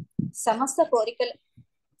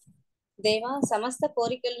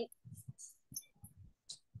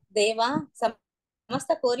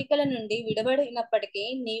సమస్త కోరికల నుండి విడబడినప్పటికీ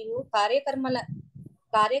నీవు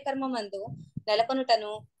కార్యకర్మమందు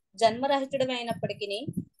నెలకొనుటను, జన్మరహితుడమైనప్పటికీ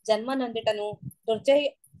జన్మ నందుటను,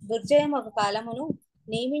 దుర్జయమగు కాలమును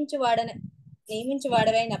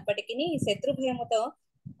నియమించువాడవైనప్పటికీ శత్రుభయముతో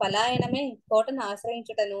పలాయనమే కోటను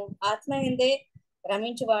ఆశ్రయించుటను, ఆత్మయందే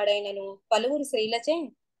రమించువాడైనను పలువురు స్త్రీలచే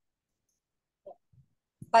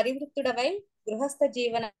పరివృత్తుడవై గృహస్థ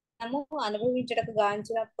జీవనము అనుభవించుటకు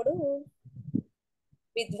గాంచినప్పుడు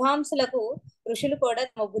విద్వాంసులకు ఋషులు కూడా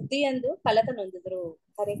తమ బుద్ధి యందు కలత నొందుదురు.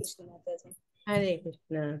 హరే కృష్ణ మాతాజీ. హరే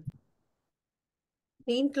కృష్ణ.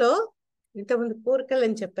 దీంట్లో ఇంతకుముందు కోరికలు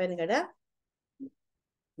అని చెప్పాను కదా,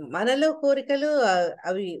 మనలో కోరికలు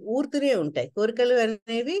అవి ఊరుతూనే ఉంటాయి. కోరికలు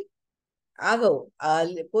అనేవి ఆగవు. ఆ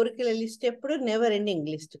కోరికల లిస్ట్ ఎప్పుడు నెవర్ ఎండింగ్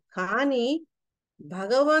లిస్ట్. కానీ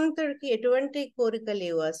భగవంతుడికి ఎటువంటి కోరిక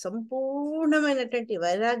లేవు, సంపూర్ణమైనటువంటి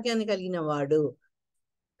వైరాగ్యాన్ని కలిగిన వాడు.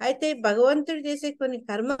 అయితే భగవంతుడు చేసే కొన్ని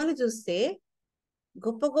కర్మలు చూస్తే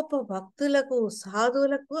గొప్ప గొప్ప భక్తులకు,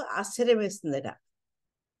 సాధువులకు ఆశ్చర్యం వేస్తుందట.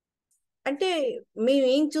 అంటే మేము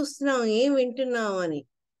ఏం చూస్తున్నాం, ఏం వింటున్నాం అని.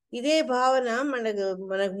 ఇదే భావన మనకు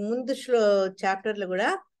ముందు చాప్టర్లు కూడా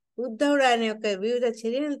ఉద్ధవుడు ఆయన యొక్క వివిధ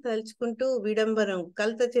చర్యలు తలుచుకుంటూ విడంబరం,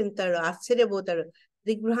 కలత చెందుతాడు, ఆశ్చర్యపోతాడు,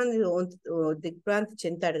 దిగ్భ్రాంతి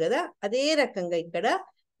చెందుతాడు కదా. అదే రకంగా ఇక్కడ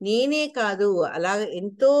నేనే కాదు, అలాగ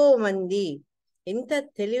ఎంతో మంది ఎంత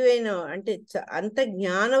తెలివైన అంటే అంత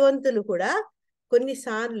జ్ఞానవంతులు కూడా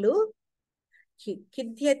కొన్నిసార్లు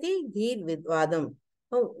కిద్యతి ధీర్ విద్వాదం,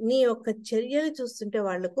 నీ యొక్క చర్యలు చూస్తుంటే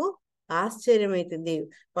వాళ్లకు ఆశ్చర్యమవుతుంది,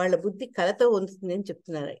 వాళ్ళ బుద్ధి కలత పొందుతుంది అని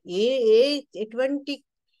చెప్తున్నారు. ఎటువంటి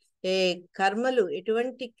కర్మలు,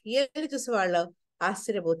 ఎటువంటి క్రియలు చూసి వాళ్ళు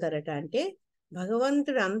ఆశ్చర్యపోతారట అంటే,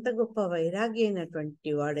 భగవంతుడు అంత గొప్ప వైరాగ్య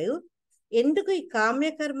అయినటువంటి వాడు ఎందుకు ఈ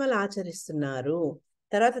కామ్యకర్మలు ఆచరిస్తున్నారు,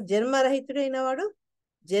 తర్వాత జన్మరహితుడైన వాడు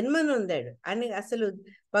జన్మనొందాడు అని అసలు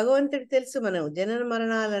భగవంతుడికి తెలుసు, మనం జనన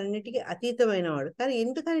మరణాలన్నిటికీ అతీతమైన వాడు, కానీ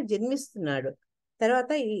ఎందుకని జన్మిస్తున్నాడు,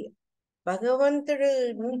 తర్వాత ఈ భగవంతుడు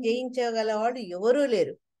జయించగలవాడు ఎవరూ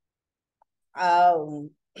లేరు.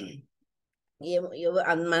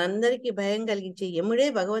 మనందరికీ భయం కలిగించే యముడే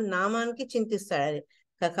భగవన్ నామానికి చింతిస్తాడు,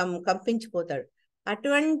 అది కంపించిపోతాడు.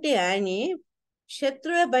 అటువంటి ఆయన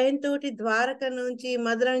శత్రువుల భయంతో ద్వారక నుంచి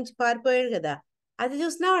మధుర నుంచి పారిపోయాడు కదా, అది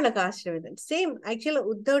చూసినా వాళ్ళకి ఆశ్చర్యం. సేమ్ యాక్చువల్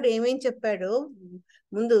ఉద్ధవుడు ఏమేం చెప్పాడో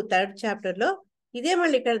ముందు 3rd chapter లో, ఇదే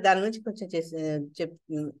మళ్ళీ ఇక్కడ దాని గురించి కొంచెం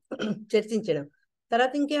చర్చించడం.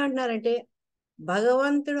 తర్వాత ఇంకేమంటున్నారంటే,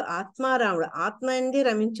 భగవంతుడు ఆత్మారాముడు, ఆత్మ ఎందే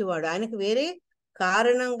రమించేవాడు, ఆయనకు వేరే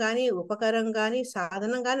కారణం కానీ ఉపకరం కానీ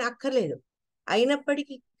సాధనం కానీ అక్కర్లేదు.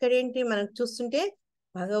 అయినప్పటికీ ఇక్కడ ఏంటి మనం చూస్తుంటే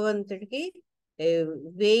భగవంతుడికి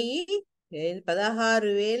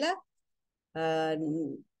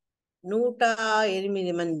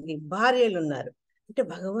 16,108 మంది భార్యలు ఉన్నారు. అంటే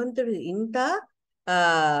భగవంతుడు ఇంత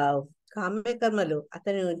కామ్యకర్మలు,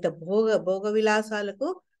 అతను ఇంత భోగ విలాసాలకు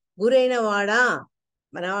గురైన వాడా.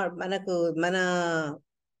 మన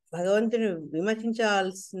భగవంతుని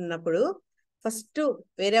విమర్శించాల్సినప్పుడు ఫస్ట్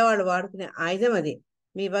వేరే వాళ్ళు వాడుకునే ఆయుధం అది.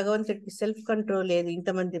 మీ భగవంతుడికి సెల్ఫ్ కంట్రోల్ లేదు,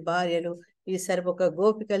 ఇంతమంది భార్యలు, ఈ సరిపొక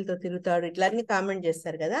గోపికలతో తిరుగుతాడు, ఇట్లా అన్ని కామెంట్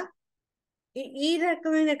చేస్తారు కదా. ఈ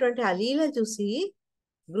రకమైనటువంటి అలీల చూసి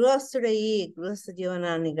గృహస్థుడయ్యి గృహస్థ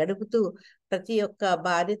జీవనాన్ని గడుపుతూ ప్రతి ఒక్క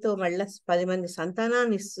భార్యతో మళ్ళా 10 మంది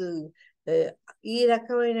సంతానాన్ని ఈ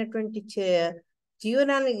రకమైనటువంటి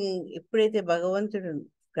జీవనాన్ని ఎప్పుడైతే భగవంతుడు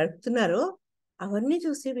గడుపుతున్నారో అవన్నీ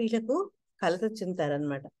చూసి వీళ్ళకు కలత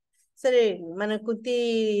చెందుతారనమాట. సరే, మన కుంతి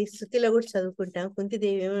స్థుతిలో కూడా చదువుకుంటాం.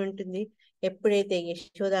 కుంతిదేవి ఏమంటుంది, ఎప్పుడైతే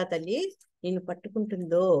యశోదా తల్లి నిన్ను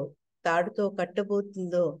పట్టుకుంటుందో, తాడుతో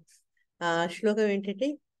కట్టబోతుందో, ఆ శ్లోకం ఏంటంటే,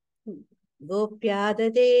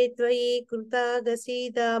 గోప్యాదతే త్వయి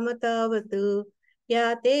కృతాగసీదామతావత్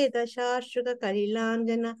యాతే దశాశ్రుక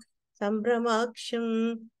కలిలాంజన సంభ్రమాక్షం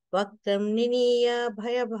వక్త్రం నినీయ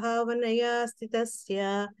భయభావనయా స్థితస్య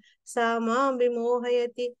సా మాం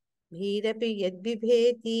విమోహయతి భీరపి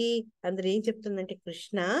యద్విభేతి. అందరూ ఏం చెప్తుందంటే,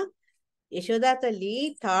 కృష్ణ యశోదా తల్లి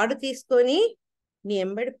తాడు తీసుకొని నీ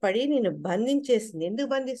ఎంబడి పడి నిన్ను బంధించేసింది. ఎందుకు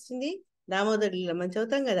బంధిస్తుంది? దామోదరులో మనం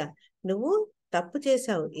చదువుతాం కదా, నువ్వు తప్పు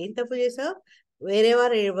చేశావు. ఏం తప్పు చేశావు? వేరే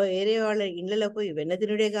వాళ్ళ ఇళ్లలో పోయి వెన్న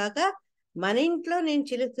తినుడే కాక మన ఇంట్లో నేను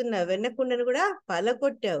చిలుకుతున్న వెన్నకుండను కూడా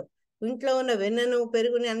పలకొట్టావు, ఇంట్లో ఉన్న వెన్నను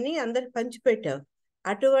పెరుగుని అన్ని అందరికి పంచిపెట్టావు.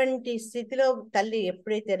 అటువంటి స్థితిలో తల్లి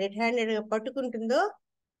ఎప్పుడైతే రెడ్ హ్యాండెడ్ గా పట్టుకుంటుందో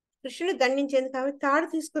కృష్ణుడు దండించేందుకు ఆమె తాడు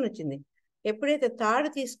తీసుకొని వచ్చింది. ఎప్పుడైతే తాడు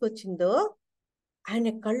తీసుకొచ్చిందో ఆయన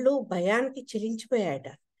కళ్ళు భయానికి చెలించిపోయాయట.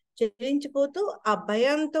 చెలించిపోతూ ఆ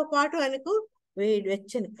భయంతో పాటు ఆయనకు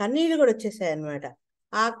వెచ్చని కన్నీళ్లు కూడా వచ్చేసాయి అనమాట.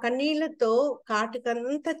 ఆ కన్నీళ్లతో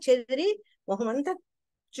కాటుకంతా చెదిరి మొహం అంతా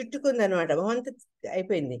చుట్టుకుంది అనమాట, మొహం అంతా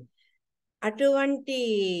అయిపోయింది. అటువంటి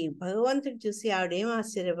భగవంతుడు చూసి ఆవిడేం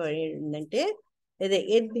ఆశ్చర్యపడిందంటే, అదే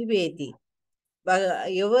యద్విభేతి,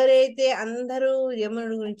 ఎవరైతే అందరూ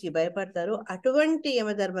యముడి గురించి భయపడతారో అటువంటి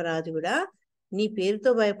యమధర్మరాజు కూడా నీ పేరుతో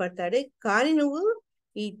భయపడతాడే, కానీ నువ్వు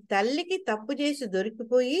ఈ తల్లికి తప్పు చేసి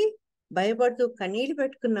దొరికిపోయి భయపడుతూ కన్నీళ్ళు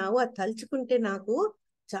పెట్టుకున్నావు, అది తలుచుకుంటే నాకు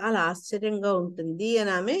చాలా ఆశ్చర్యంగా ఉంటుంది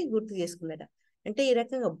అని ఆమె గుర్తు చేసుకున్నట. అంటే ఈ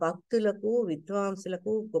రకంగా భక్తులకు,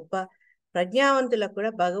 విద్వాంసులకు, గొప్ప ప్రజ్ఞావంతులకు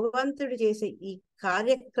కూడా భగవంతుడు చేసే ఈ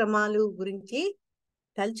కార్యక్రమాలు గురించి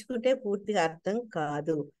తలుచుకుంటే పూర్తిగా అర్థం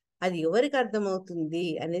కాదు. అది ఎవరికి అర్థమవుతుంది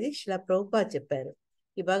అనేది శ్రీల ప్రభుపాద చెప్పారు.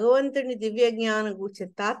 ఈ భగవంతుడిని దివ్య జ్ఞానం కూర్చే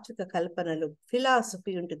తాత్విక కల్పనలు,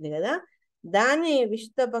 ఫిలాసఫీ ఉంటుంది కదా, దాన్ని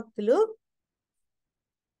విశుద్ధ భక్తులు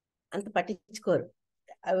అంత పట్టించుకోరు.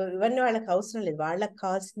 ఇవన్నీ వాళ్ళకి అవసరం లేదు. వాళ్ళకి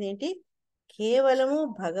కావాల్సింది ఏంటి? కేవలము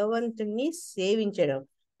భగవంతుణ్ణి సేవించడం,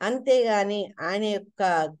 అంతేగాని ఆయన యొక్క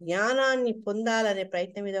జ్ఞానాన్ని పొందాలనే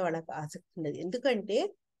ప్రయత్నం మీద వాళ్ళకి ఆసక్తి ఉండదు. ఎందుకంటే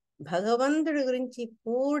భగవంతుడి గురించి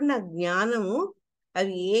పూర్ణ జ్ఞానము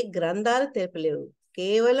అవి ఏ గ్రంథాలు తెలపలేవు.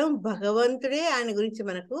 కేవలం భగవంతుడే ఆయన గురించి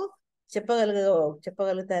మనకు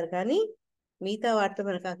చెప్పగలుగుతారు, కానీ మిగతా వాటితో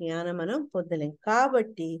మనకు ఆ జ్ఞానం మనం పొందలేం.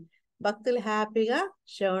 కాబట్టి భక్తులు హ్యాపీగా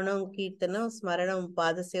శ్రవణం, కీర్తనం, స్మరణం,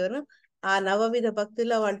 పాదసేవనం, ఆ నవవిధ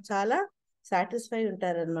భక్తుల్లో వాళ్ళు చాలా సాటిస్ఫై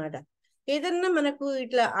ఉంటారన్నమాట. ఏదన్నా మనకు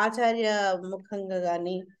ఇట్లా ఆచార్య ముఖంగా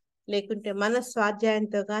కానీ లేకుంటే మన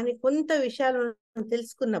స్వాధ్యాయంతో కానీ కొంత విషయాలు మనం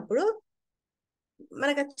తెలుసుకున్నప్పుడు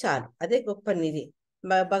మనకు అది చాలు, అదే గొప్ప నిధి.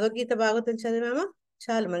 భగవద్గీత భాగవతం చదివామా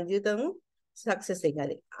చాలు, మన జీవితము సక్సెస్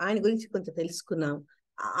అయ్యాలి. ఆయన గురించి కొంత తెలుసుకున్నాం,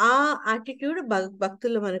 ఆ యాటిట్యూడ్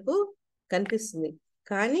భక్తుల్లో మనకు కనిపిస్తుంది.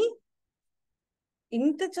 కానీ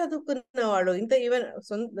ఇంత చదువుకున్న వాడు, ఇంత ఈవెన్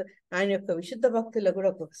ఆయన యొక్క విశుద్ధ భక్తుల్లో కూడా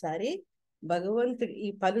ఒక్కొక్కసారి భగవంతుడి ఈ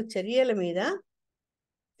పలు చర్యల మీద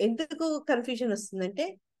ఎందుకు కన్ఫ్యూజన్ వస్తుందంటే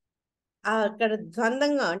అక్కడ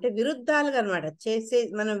ద్వంద్వంగా, అంటే విరుద్ధాలుగా అనమాట.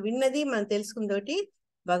 మనం విన్నది మనం తెలుసుకున్నది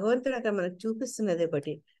భగవంతుడు అక్కడ మనకు చూపిస్తున్నది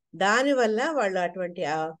ఒకటి. దానివల్ల వాళ్ళు అటువంటి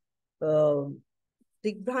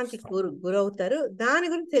దిగ్భ్రాంతికి గురవుతారు. దాని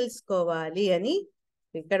గురించి తెలుసుకోవాలి అని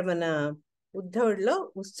ఇక్కడ మన ఉద్ధవుడిలో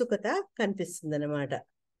ఉత్సుకత కనిపిస్తుంది అనమాట.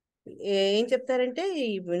 ఏం చెప్తారంటే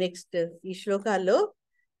నెక్స్ట్ ఈ శ్లోకాల్లో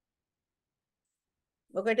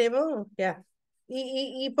ఒకటేమో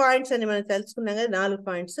ఈ పాయింట్స్ అని మనం తెలుసుకున్నాం కదా, 4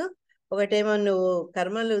 పాయింట్స్. ఒకటేమో నువ్వు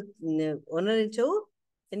కర్మలు ఉన్నరించవు,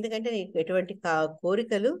 ఎందుకంటే నీకు ఎటువంటి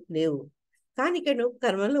కోరికలు లేవు, కానీ ఇక్కడ నువ్వు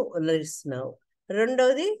కర్మలు ఉన్నరిస్తున్నావు.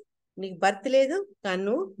 రెండవది, నీకు భర్త లేదు కానీ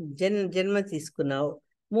నువ్వు జన్మ తీసుకున్నావు.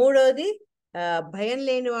 మూడవది, భయం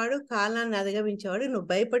లేనివాడు, కాలాన్ని అధిగమించేవాడు, నువ్వు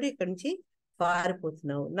భయపడి ఇక్కడి నుంచి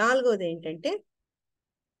పారిపోతున్నావు. నాలుగవది ఏంటంటే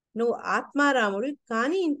నువ్వు ఆత్మారాముడు,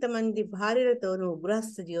 కానీ ఇంతమంది భార్యలతో నువ్వు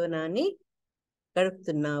గృహస్థ జీవనాన్ని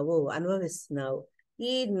గడుపుతున్నావు, అనుభవిస్తున్నావు.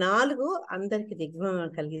 ఈ 4 అందరికి దిగ్భ్రమణ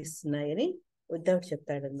కలిగిస్తున్నాయని ఉద్ధవుడు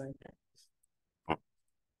చెప్తాడనమాట.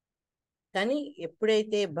 కానీ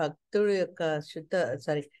ఎప్పుడైతే భక్తుడు యొక్క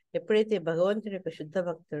ఎప్పుడైతే భగవంతుడి యొక్క శుద్ధ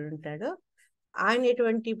భక్తుడు ఉంటాడో ఆయన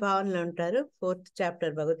ఎటువంటి భావనలు ఉంటారు. 4th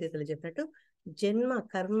చాప్టర్ భగవద్గీతలో చెప్పినట్టు జన్మ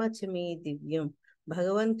కర్మ చమే దివ్యం.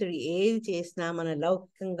 భగవంతుడు ఏది చేసినా మన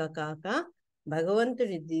లౌకికంగా కాక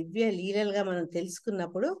భగవంతుడి దివ్య లీలలుగా మనం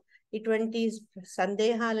తెలుసుకున్నప్పుడు ఇటువంటి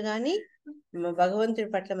సందేహాలు కానీ భగవంతుడి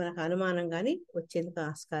పట్ల మనకు అనుమానం కానీ వచ్చేందుకు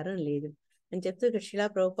ఆస్కారం లేదు అని చెప్తూ ఇక్కడ శిలా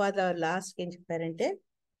ప్రభుపాద లాస్ట్ ఏం చెప్పారంటే,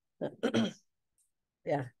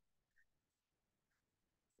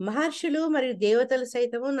 మహర్షులు మరియు దేవతలు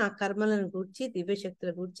సైతము నా కర్మలను గూర్చి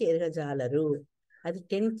దివ్యశక్తుల గూర్చి ఎరగజాలరు. అది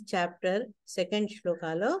 10th చాప్టర్ 2nd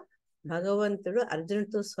శ్లోకాలో భగవంతుడు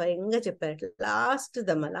అర్జునుడితో స్వయంగా చెప్పారు. లాస్ట్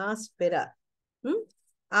పెరా.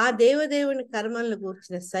 ఆ దేవదేవుని కర్మలను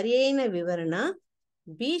గూర్చిన సరి అయిన వివరణ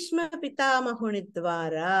భీష్మ పితామహుని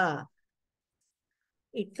ద్వారా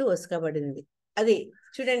ఇట్లు వసకబడింది. అది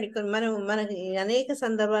చూడండి, మనకి అనేక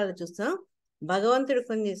సందర్భాలు చూస్తాం. భగవంతుడు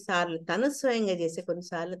కొన్నిసార్లు తను స్వయంగా చేసే,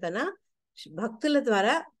 కొన్నిసార్లు తన భక్తుల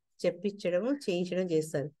ద్వారా చెప్పించడము చేయించడం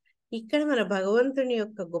చేస్తారు. ఇక్కడ మన భగవంతుని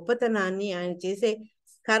యొక్క గొప్పతనాన్ని, ఆయన చేసే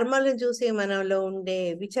కర్మలను చూసి మనలో ఉండే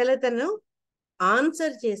విచలతను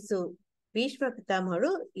ఆన్సర్ చేస్తూ భీష్మ పితామహుడు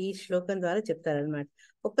ఈ శ్లోకం ద్వారా చెప్తారనమాట.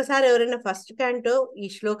 ఒక్కసారి ఎవరైనా ఫస్ట్ క్యాంటో ఈ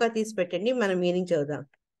శ్లోక తీసి పెట్టండి, మనం మీనింగ్ చదువుదాం.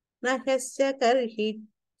 నహస్య కర్హి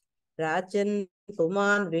రాజన్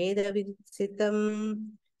పుమాన్ వేద విదితం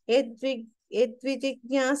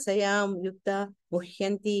యద్విజిజ్ఞాసయాం యుక్త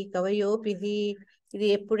ముహ్యంతి కవయోపిహి. ఇది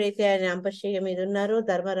ఎప్పుడైతే ఆయన అంపశయ్య మీద ఉన్నారో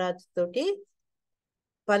ధర్మరాజు తోటి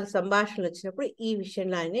పలు సంభాషణలు వచ్చినప్పుడు ఈ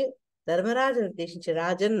విషయంలో ఆయన ధర్మరాజును ఉద్దేశించి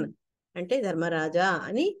రాజన్ అంటే ధర్మరాజా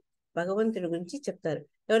అని భగవంతుని గురించి చెప్తారు.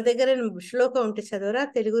 ఎవరి దగ్గర శ్లోకం ఉంటే చదవరా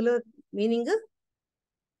తెలుగులో meaning.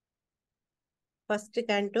 First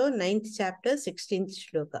canto 9th chapter 16th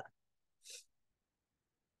శ్లోక.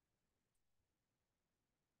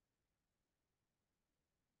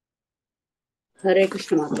 Hare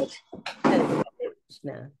Krishna Mataji. Hare Krishna.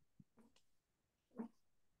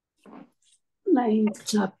 9th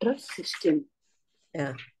chapter 16.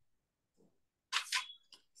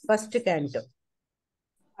 First canto.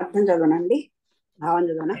 అర్థం చదవనండి, భావం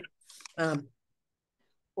చదవనా?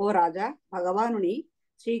 ఓ రాజా, భగవానుని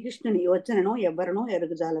శ్రీకృష్ణుని యోచనను ఎవ్వరనూ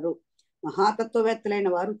ఎరుగుజాలరు. మహాతత్వవేత్తలైన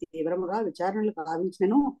వారు తీవ్రముగా విచారణలు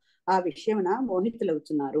కావించినను ఆ విషయమున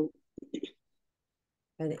మోహితులవుతున్నారు.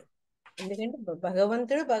 అదే, ఎందుకంటే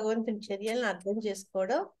భగవంతుని చర్యలను అర్థం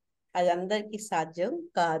చేసుకోవడం అది అందరికీ సాధ్యం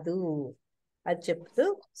కాదు అది చెప్తూ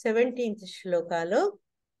 17th శ్లోకాలో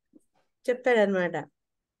చెప్తాడనమాట.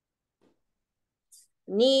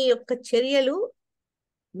 నీ యొక్క చర్యలు,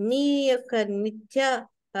 నీ యొక్క నిత్య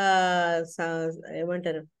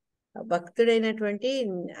ఏమంటారు భక్తుడైనటువంటి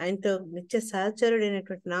ఆయనతో నిత్య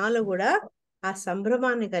సహచరుడైనటువంటి నాలో కూడా ఆ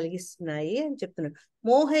సంభ్రమాన్ని కలిగిస్తున్నాయి అని చెప్తున్నాడు.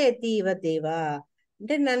 మోహయతి ఇవ దేవా,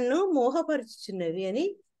 అంటే నన్ను మోహపరుచుచున్నవి అని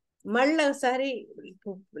మళ్ళీ ఒకసారి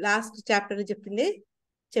లాస్ట్ చాప్టర్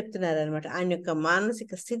చెప్తున్నారు అనమాట. ఆయన యొక్క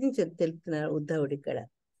మానసిక స్థితిని తెలుపుతున్నారు ఉద్ధవుడు ఇక్కడ.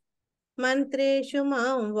 మంత్రేషు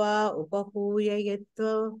మాం వా ఉపహూయ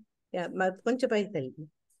కొంచెం పైకి తల్లి.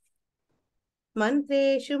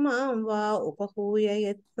 మంత్రేషు మాం వా ఉపహూయ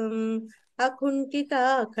యత్వం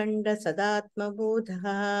అకుంఠితాఖండ సదాత్మబోధః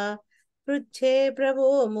పృచ్ఛే ప్రభో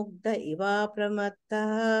ముగ్ధ ఇవా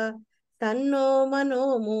ప్రమత్తః తన్నో మనో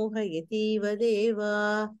మోహయతీవ దేవా.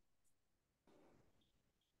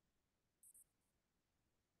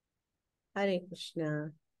 హరే కృష్ణ.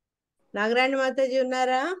 నాగరాణి మాతాజీ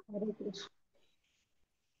ఉన్నారా?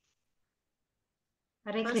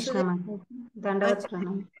 హరే కృష్ణ మాతాజీ. దండవత్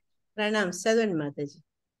ప్రణామం. ప్రణామ్. చదవండి మాతాజీ.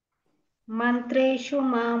 మంత్రేషు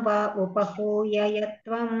మా వా ఉపహూయ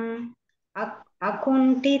యత్వం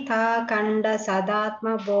అకుంఠితాఖండ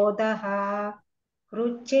సదాత్మబోధః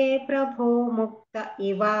పృచ్ఛే ప్రభో ముక్త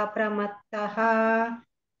ఇవా ప్రమత్తః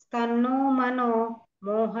తన్నో మనో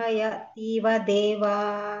మోహయతీవ దేవా.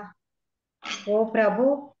 ఓ ప్రభు,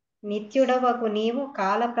 నిత్యుడవకు నీవు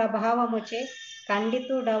కాల ప్రభావముచే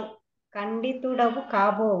ఖండితుడవు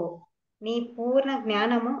కాబోవు. నీ పూర్ణ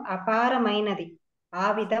జ్ఞానము అపారమైనది. ఆ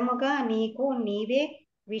విధముగా నీకు నీవే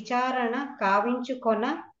విచారణ కావించుకొన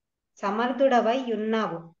సమర్థుడవై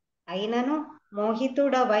ఉన్నావు. అయినను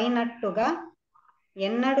మోహితుడవైనట్టుగా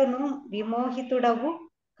ఎన్నడును విమోహితుడవు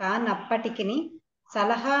కానప్పటికిని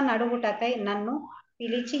సలహా నడుగుటకై నన్ను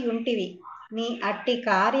పిలిచి ఉంటివి. నీ అట్టి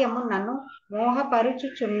కార్యము నన్ను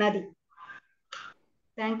మోహపరుచుచున్నది.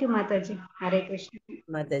 Thank you Mataji. Hare Krishna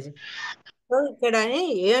Mataji. So ఇక్కడ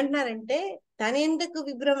ఏమంటున్నారంటే తనెందుకు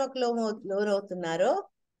విభ్రమకు లోనవుతున్నారో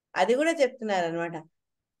అది కూడా చెప్తున్నారు అనమాట.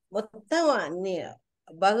 మొత్తం అన్ని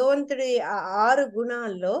భగవంతుడి 6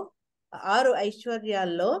 గుణాల్లో 6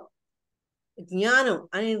 ఐశ్వర్యాల్లో జ్ఞానం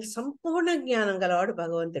అనే సంపూర్ణ జ్ఞానం గలవాడు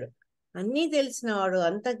భగవంతుడు. అన్నీ తెలిసినవాడు,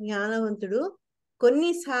 అంత జ్ఞానవంతుడు. కొన్ని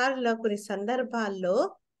సందర్భాల్లో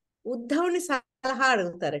ఉద్ధవుని సలహా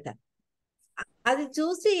అడుగుతారట. అది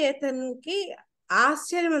చూసి అతనికి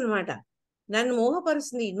ఆశ్చర్యం అనమాట. నన్ను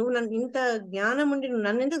మోహపరుస్తుంది, నువ్వు నన్ను ఇంత జ్ఞానం ఉండి నువ్వు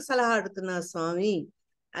నన్ను ఎందుకు సలహా అడుగుతున్నావు స్వామి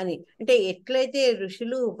అని. అంటే ఎట్లయితే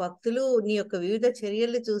ఋషులు భక్తులు నీ యొక్క వివిధ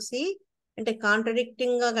చర్యలు చూసి అంటే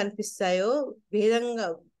కాంట్రడిక్టింగ్ గా కనిపిస్తాయో,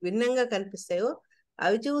 భిన్నంగా కనిపిస్తాయో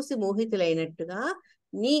అవి చూసి మోహితులైనట్టుగా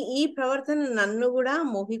ఈ ప్రవర్తన నన్ను కూడా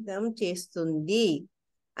మోహితం చేస్తుంది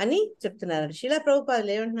అని చెప్తున్నారు. శిలా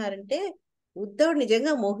ప్రభుపాదులు ఏమంటున్నారంటే ఉద్ధవుడు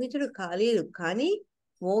నిజంగా మోహితుడు కాలేదు, కానీ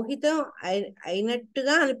మోహితం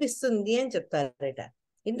అయినట్టుగా అనిపిస్తుంది అని చెప్తారట.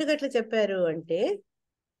 ఎందుకు అట్లా చెప్పారు అంటే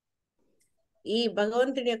ఈ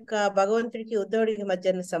భగవంతుడికి ఉద్ధవుడికి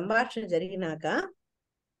మధ్య సంభాషణ జరిగినాక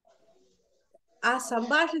ఆ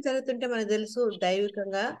సంభాషణ జరుగుతుంటే మనకు తెలుసు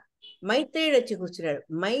దైవికంగా మైత్రేయుడు వచ్చి కూర్చున్నాడు.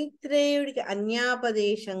 మైత్రేయుడికి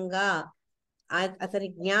అన్యాపదేశంగా అతని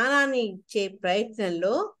జ్ఞానాన్ని ఇచ్చే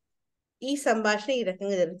ప్రయత్నంలో ఈ సంభాషణ ఈ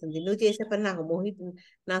రకంగా జరుగుతుంది. నువ్వు చేసే పని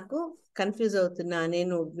నాకు కన్ఫ్యూజ్ అవుతున్నా,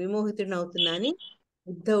 నేను విమోహితుడిని అవుతున్నా అని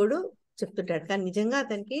ఉద్ధవుడు చెప్తుంటాడు. కానీ నిజంగా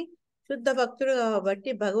అతనికి శుద్ధ భక్తుడు కాబట్టి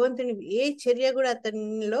భగవంతుని ఏ చర్య కూడా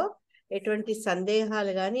అతనిలో ఎటువంటి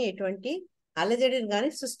సందేహాలు కానీ ఎటువంటి అలజడిని కానీ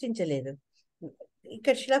సృష్టించలేదు.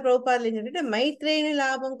 ఇక్కడ శిలా ప్రభుపాదులు ఏంటంటే మైత్రేయుని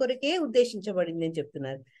లాభం కొరకే ఉద్దేశించబడింది అని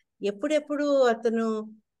చెప్తున్నారు. ఎప్పుడెప్పుడు అతను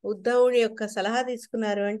ఉద్ధవుడి యొక్క సలహా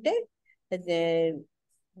తీసుకున్నారు అంటే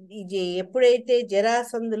ఎప్పుడైతే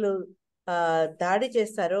జరాసంధులు దాడి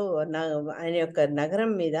చేస్తారో ఆయన యొక్క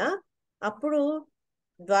నగరం మీద, అప్పుడు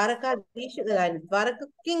ద్వారక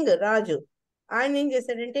కింగ్ రాజు ఆయన ఏం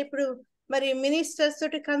చేశాడంటే ఇప్పుడు మరి మినిస్టర్స్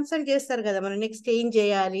తోటి కన్సల్ట్ చేస్తారు కదా, మనం నెక్స్ట్ ఏం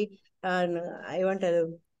చేయాలి, ఏమంటారు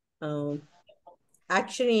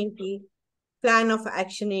యాక్షన్ ఏంటి, ప్లాన్ ఆఫ్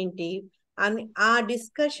యాక్షన్ ఏంటి అని ఆ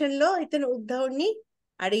డిస్కషన్ లో ఇతను ఉద్ధవుడిని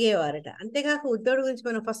అడిగేవారట. అంతేకాక ఉద్ధవుడి గురించి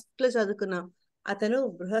మనం ఫస్ట్ లో చదువుకున్నాం, అతను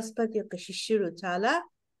బృహస్పతి యొక్క శిష్యుడు, చాలా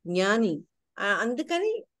జ్ఞాని.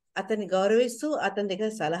 అందుకని అతన్ని గౌరవిస్తూ అతని దగ్గర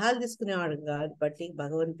సలహాలు తీసుకునేవాడు కాబట్టి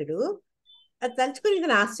భగవంతుడు అది తలుచుకుని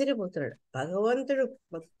ఇతను ఆశ్చర్యపోతున్నాడు. భగవంతుడు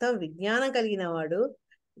మొత్తం విజ్ఞానం కలిగిన వాడు,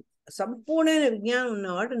 సంపూర్ణమైన విజ్ఞానం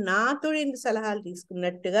ఉన్నవాడు, నాతో ఎందుకు సలహాలు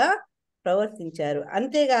తీసుకున్నట్టుగా ప్రవర్తించారు.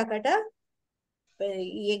 అంతేకాకట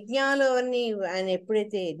ఈ యజ్ఞాలు అన్ని ఆయన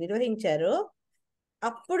ఎప్పుడైతే నిర్వహించారో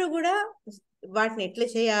అప్పుడు కూడా వాటిని ఎట్లా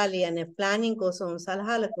చేయాలి అనే ప్లానింగ్ కోసం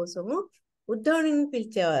సలహాల కోసము ఉద్ధవుడిని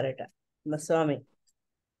పిలిచేవారట మా స్వామి.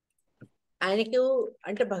 ఆయనకు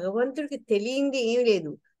అంటే భగవంతుడికి తెలియంది ఏం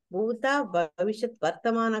లేదు. భూత భవిష్యత్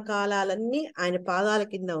వర్తమాన కాలాలన్నీ ఆయన పాదాల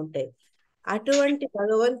కింద ఉంటాయి. అటువంటి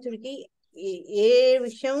భగవంతుడికి ఏ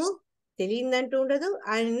విషయము తెలియదంటూ ఉండదు,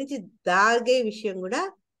 ఆయన నుంచి దాగే విషయం కూడా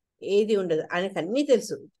ఏది ఉండదు. ఆయనకు అన్నీ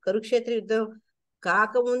తెలుసు. కురుక్షేత్ర యుద్ధం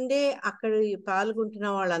కాకముందే అక్కడ పాల్గొంటున్న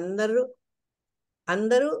వాళ్ళందరూ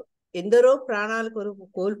ఎందరో ప్రాణాలు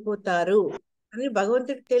కోల్పోతారు అని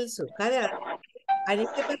భగవంతుడికి తెలుసు. కానీ ఆయన ఏం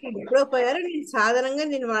చెప్పారు, నేను ఎప్పుడో పోయారో నేను సాధారణంగా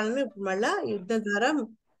నేను వాళ్ళని మళ్ళా యుద్ధం ద్వారా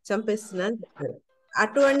చంపేస్తున్నాను చెప్పారు.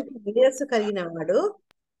 అటువంటి ధీరస్సు కలిగిన వాడు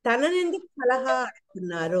తనని ఎందుకు సలహా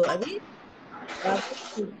అడుగుతున్నారు? అది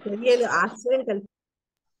చర్యలు ఆశ్చర్యం కలిగి.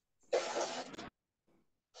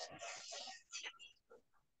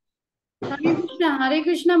 హరే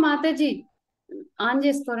కృష్ణ మాతాజీ ఆన్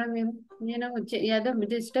చేసుకోరా మీరు? నేను ఏదో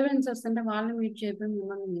డిస్టర్బెన్స్ వస్తుంటే వాళ్ళు మ్యూట్ చేయడం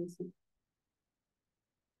మిమ్మల్ని చేసి.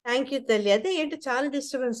 థ్యాంక్ యూ తల్లి. అదే ఏంటో చాలా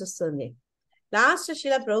డిస్టర్బెన్స్ వస్తుంది. లాస్ట్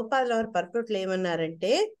శిలా ప్రభుపాదుల వారు పర్పట్లో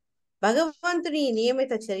ఏమన్నారంటే, భగవంతుని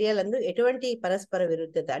నియమిత చర్యలందు ఎటువంటి పరస్పర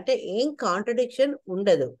విరుద్ధత అంటే ఏం కాంట్రడిక్షన్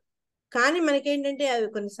ఉండదు. కానీ మనకేంటంటే అవి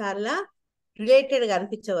కొన్నిసార్లు రిలేటెడ్గా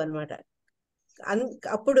అనిపించవు అనమాట.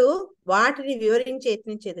 అప్పుడు వాటిని వివరించి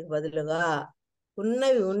యత్నించేందుకు బదులుగా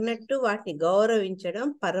ఉన్నవి ఉన్నట్టు వాటిని గౌరవించడం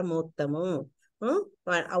పరమోత్తమం.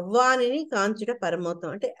 అవ్వానిని కాంచుట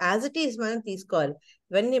పరమోత్తమం. అంటే యాజ్ ఇట్ ఈస్ మనం తీసుకోవాలి.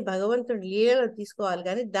 ఇవన్నీ భగవంతుడి లీలలో తీసుకోవాలి,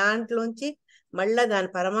 కానీ దాంట్లోంచి మళ్ళా దాని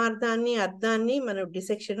పరమార్థాన్ని అర్థాన్ని మనం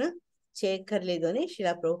డిసెక్షన్ చేయక్కర్లేదు అని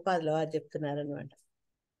శిలా ప్రభుపాదుల వారు చెప్తున్నారనమాట.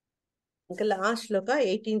 ఇంకా లాస్ట్ లో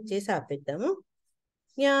 18 చేసి ఆపేద్దాము.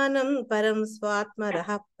 జ్ఞానం పరం స్వాత్మరః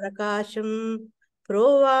ప్రకాశం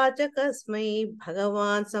ప్రోవాచ కస్మై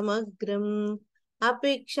భగవాన్ సమగ్రం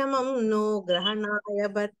అపేక్షమం no గ్రహణాయ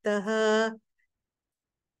భర్తః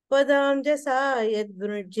వదాంజసా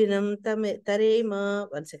యద్వృజినం తరేమ.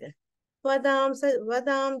 One second.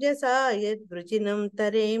 వదాంజసా యద్వృజినం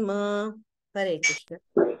తరేమ. Hare Krishna.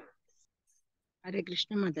 Hare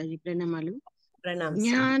Krishna Mataji. ప్రణామాలు. ప్రణామ.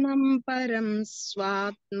 జ్ఞానం పరం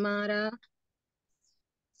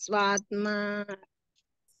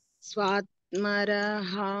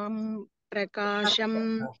స్వాత్మరహాం ప్రకాశం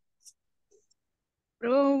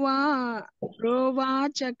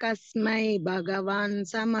ప్రోవాచ కస్మై భగవాన్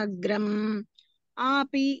సమగ్రం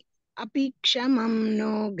అపీక్షమం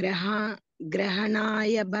నో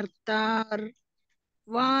గ్రహణాయ భర్తార్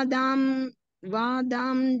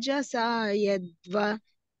వాదాంజసా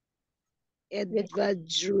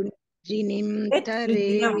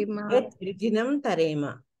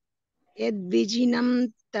యద్విజినం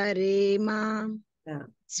తరేమ.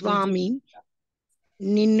 స్వామి,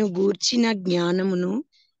 నిన్ను గూర్చిన జ్ఞానమును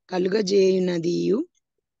కలుగజేయునదియు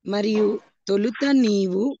మరియు తొలుత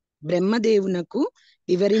నీవు బ్రహ్మదేవునకు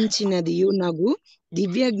వివరించినదియు నగు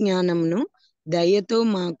దివ్య జ్ఞానమును దయతో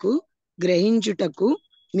మాకు గ్రహించుటకు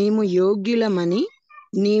మేము యోగ్యులమని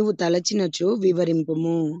నీవు తలచినచో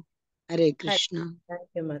వివరింపుము. హరే కృష్ణ.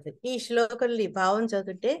 ఈ శ్లోకంలో ఈ భావం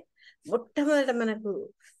చదువుతుంటే మొట్టమొదట మనకు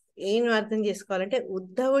ఏం అర్థం చేసుకోవాలంటే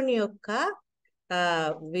ఉద్ధవుని యొక్క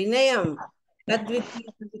వినయం,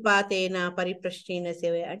 తద్విపాతేన పరిప్రశ్న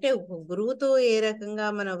సేవ. అంటే ఒక గురువుతో ఏ రకంగా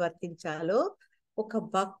మనం వర్తించాలో, ఒక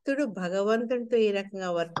భక్తుడు భగవంతుడితో ఏ రకంగా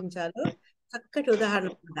వర్తించాలో చక్కటి ఉదాహరణ.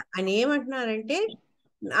 ఆయన ఏమంటున్నారంటే,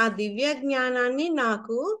 ఆ దివ్య జ్ఞానాన్ని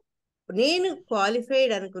నేను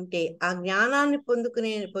క్వాలిఫైడ్ అనుకుంటే, ఆ జ్ఞానాన్ని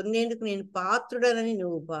పొందేందుకు నేను పాత్రుడనని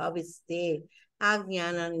నువ్వు భావిస్తే ఆ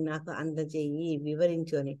జ్ఞానాన్ని నాకు అందజేయి,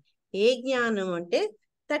 వివరించు అని. ఏ జ్ఞానం అంటే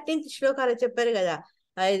 13th శ్లోకాలు చెప్పారు కదా,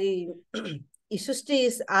 అది ఈ సృష్టి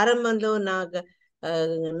ఆరంభంలో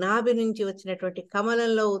నాభి నుంచి వచ్చినటువంటి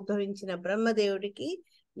కమలంలో ఉద్భవించిన బ్రహ్మదేవుడికి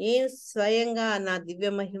నేను స్వయంగా నా దివ్య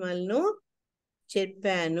మహిమలను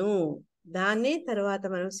చెప్పాను. దాన్ని తర్వాత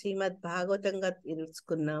మనం శ్రీమద్ భాగవతంగా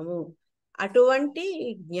తెలుసుకున్నాము. అటువంటి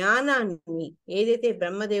జ్ఞానాన్ని ఏదైతే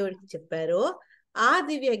బ్రహ్మదేవుడికి చెప్పారో ఆ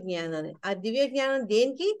దివ్య జ్ఞానం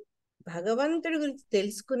దేనికి? భగవంతుడి గురించి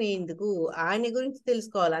తెలుసుకునేందుకు, ఆయన గురించి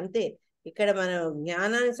తెలుసుకోవాలి అంతే. ఇక్కడ మనం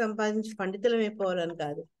జ్ఞానాన్ని సంపాదించి పండితులం అయిపోవాలని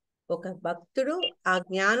కాదు. ఒక భక్తుడు ఆ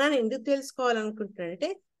జ్ఞానాన్ని ఎందుకు తెలుసుకోవాలనుకుంటున్నాడంటే,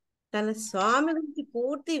 తన స్వామి గురించి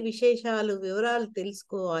పూర్తి విశేషాలు, వివరాలు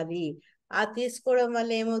తెలుసుకోవాలి. ఆ తీసుకోవడం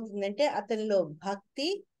వల్ల ఏమవుతుందంటే అతనిలో భక్తి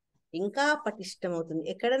ఇంకా పటిష్టమవుతుంది.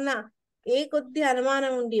 ఎక్కడన్నా ఏ కొద్ది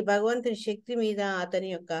అనుమానం ఉండి భగవంతుని శక్తి మీద, అతని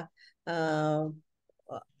యొక్క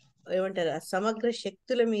ఏమంటారు సమగ్ర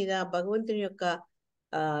శక్తుల మీద, భగవంతుని యొక్క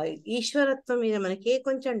ఈశ్వరత్వం మీద మనకే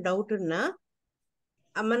కొంచెం డౌట్ ఉన్నా,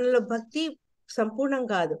 మనలో భక్తి సంపూర్ణం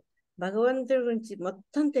కాదు. భగవంతుడి గురించి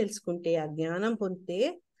మొత్తం తెలుసుకుంటే, ఆ జ్ఞానం పొందితే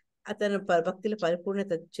అతను భక్తిలో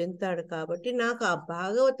పరిపూర్ణత చెందుతాడు. కాబట్టి నాకు ఆ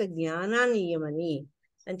భాగవత జ్ఞానాన్ని ఇయ్యమని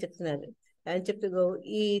అని చెప్తున్నారు. అని చెప్తూ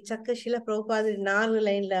ఈ చక్క శిల ప్రభుపాదుడు 4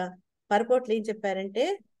 లైన్ల పరపోట్లు ఏం చెప్పారంటే,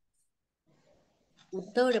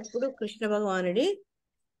 ఉద్ధవుడు ఎప్పుడు కృష్ణ భగవానుడి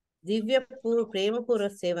దివ్య ప్రేమపూర్వ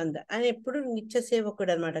సేవంద. ఆయన ఎప్పుడు నిత్య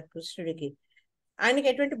సేవకుడు అనమాట కృష్ణుడికి. ఆయనకి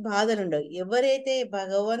ఎటువంటి బాధలు ఉండవు. ఎవరైతే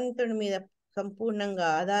భగవంతుడి మీద సంపూర్ణంగా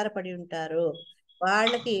ఆధారపడి ఉంటారో,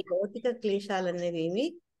 వాళ్ళకి భౌతిక క్లేశాలు అనేవి ఏమి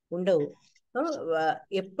ఉండవు.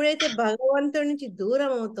 ఎప్పుడైతే భగవంతుడి నుంచి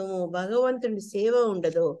దూరం అవుతామో, భగవంతుడి సేవ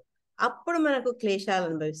ఉండదో, అప్పుడు మనకు క్లేశాలు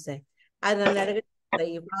అనుభవిస్తాయి. అది నన్ను అడగ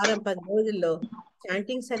ఈ వారం 10 రోజుల్లో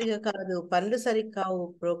చాంటింగ్ సరిగా కాదు, పనులు సరిగ్గా కావు,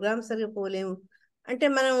 ప్రోగ్రామ్స్ సరిగా పోలేము అంటే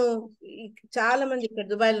మనం చాలా మంది ఇక్కడ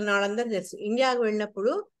దుబాయ్లో ఉన్న వాళ్ళందరూ తెలుసు. ఇండియాకు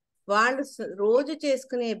వెళ్ళినప్పుడు వాళ్ళు రోజు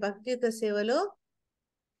చేసుకునే భక్తియుత సేవలో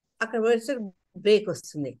అక్కడ బ్రేక్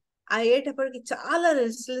వస్తుంది. ఆ అయ్యేటప్పటికి చాలా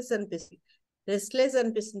రెస్ట్లెస్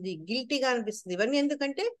అనిపిస్తుంది, గిల్టీగా అనిపిస్తుంది. ఇవన్నీ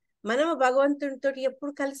ఎందుకంటే మనము భగవంతుడితో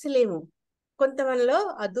ఎప్పుడు కలిసి లేము. కొంతమందిలో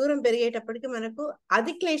ఆ దూరం పెరిగేటప్పటికి మనకు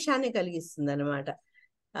అది క్లేశాన్ని కలిగిస్తుంది అనమాట.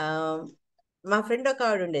 మా ఫ్రెండ్ ఒక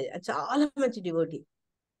ఆవిడ ఉండేది, చాలా మంచి డివోటీ.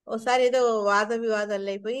 ఒకసారి ఏదో వాద వివాదాలు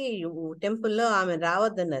అయిపోయి టెంపుల్లో ఆమె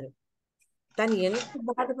రావద్దన్నారు. తను ఎంత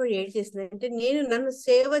బాధపడి ఏడ్చేసిందంటే, నన్ను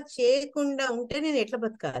సేవ చేయకుండా ఉంటే నేను ఎట్లా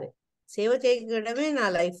బతకాలి, సేవ చేయడమే నా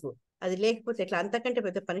లైఫ్, అది లేకపోతే ఎట్లా, అంతకంటే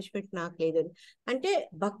పెద్ద పనిష్మెంట్ నాకు లేదని. అంటే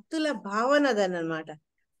భక్తుల భావన అదనమాట.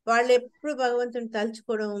 వాళ్ళు ఎప్పుడు భగవంతుని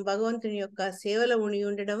తలుచుకోవడం, భగవంతుని యొక్క సేవలో ఉని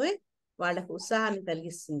ఉండడమే వాళ్ళకు ఉత్సాహాన్ని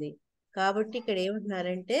కలిగిస్తుంది. కాబట్టి ఇక్కడ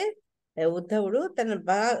ఏమంటున్నారంటే ఉద్ధవుడు తన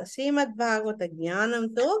శ్రీమద్ భాగవత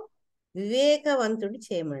జ్ఞానంతో వివేకవంతుడి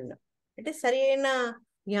చేయమన్నాడు. అంటే సరైన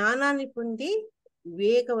జ్ఞానాన్ని పొంది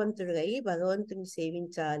వివేకవంతుడిగా అయి భగవంతుని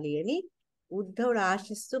సేవించాలి అని ఉద్ధవుడు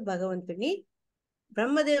ఆశిస్తూ భగవంతుని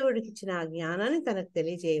బ్రహ్మదేవుడికి ఇచ్చిన ఆ జ్ఞానాన్ని తనకు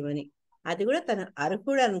తెలియజేయమని, అది కూడా తన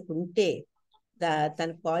అర్హుడు అనుకుంటే,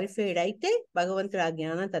 తను క్వాలిఫైడ్ అయితే భగవంతుడు ఆ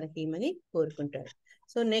జ్ఞానం తనకి ఇవ్వమని కోరుకుంటాడు.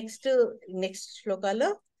 సో నెక్స్ట్ శ్లోకాల్లో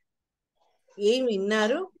ఏం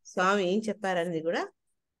విన్నారు, స్వామి ఏం చెప్పారనేది కూడా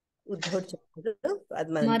ఉద్ధవుడు చెప్తాడు. అది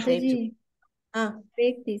మనం మాతాజీ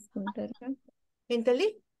బ్రేక్ తీసుకుంటారా? ఏంటల్లి?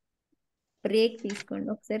 బ్రేక్ తీసుకోండి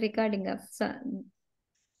ఒకసారి, recording of.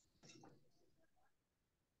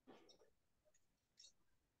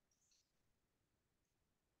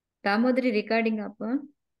 Damodari recording AAP.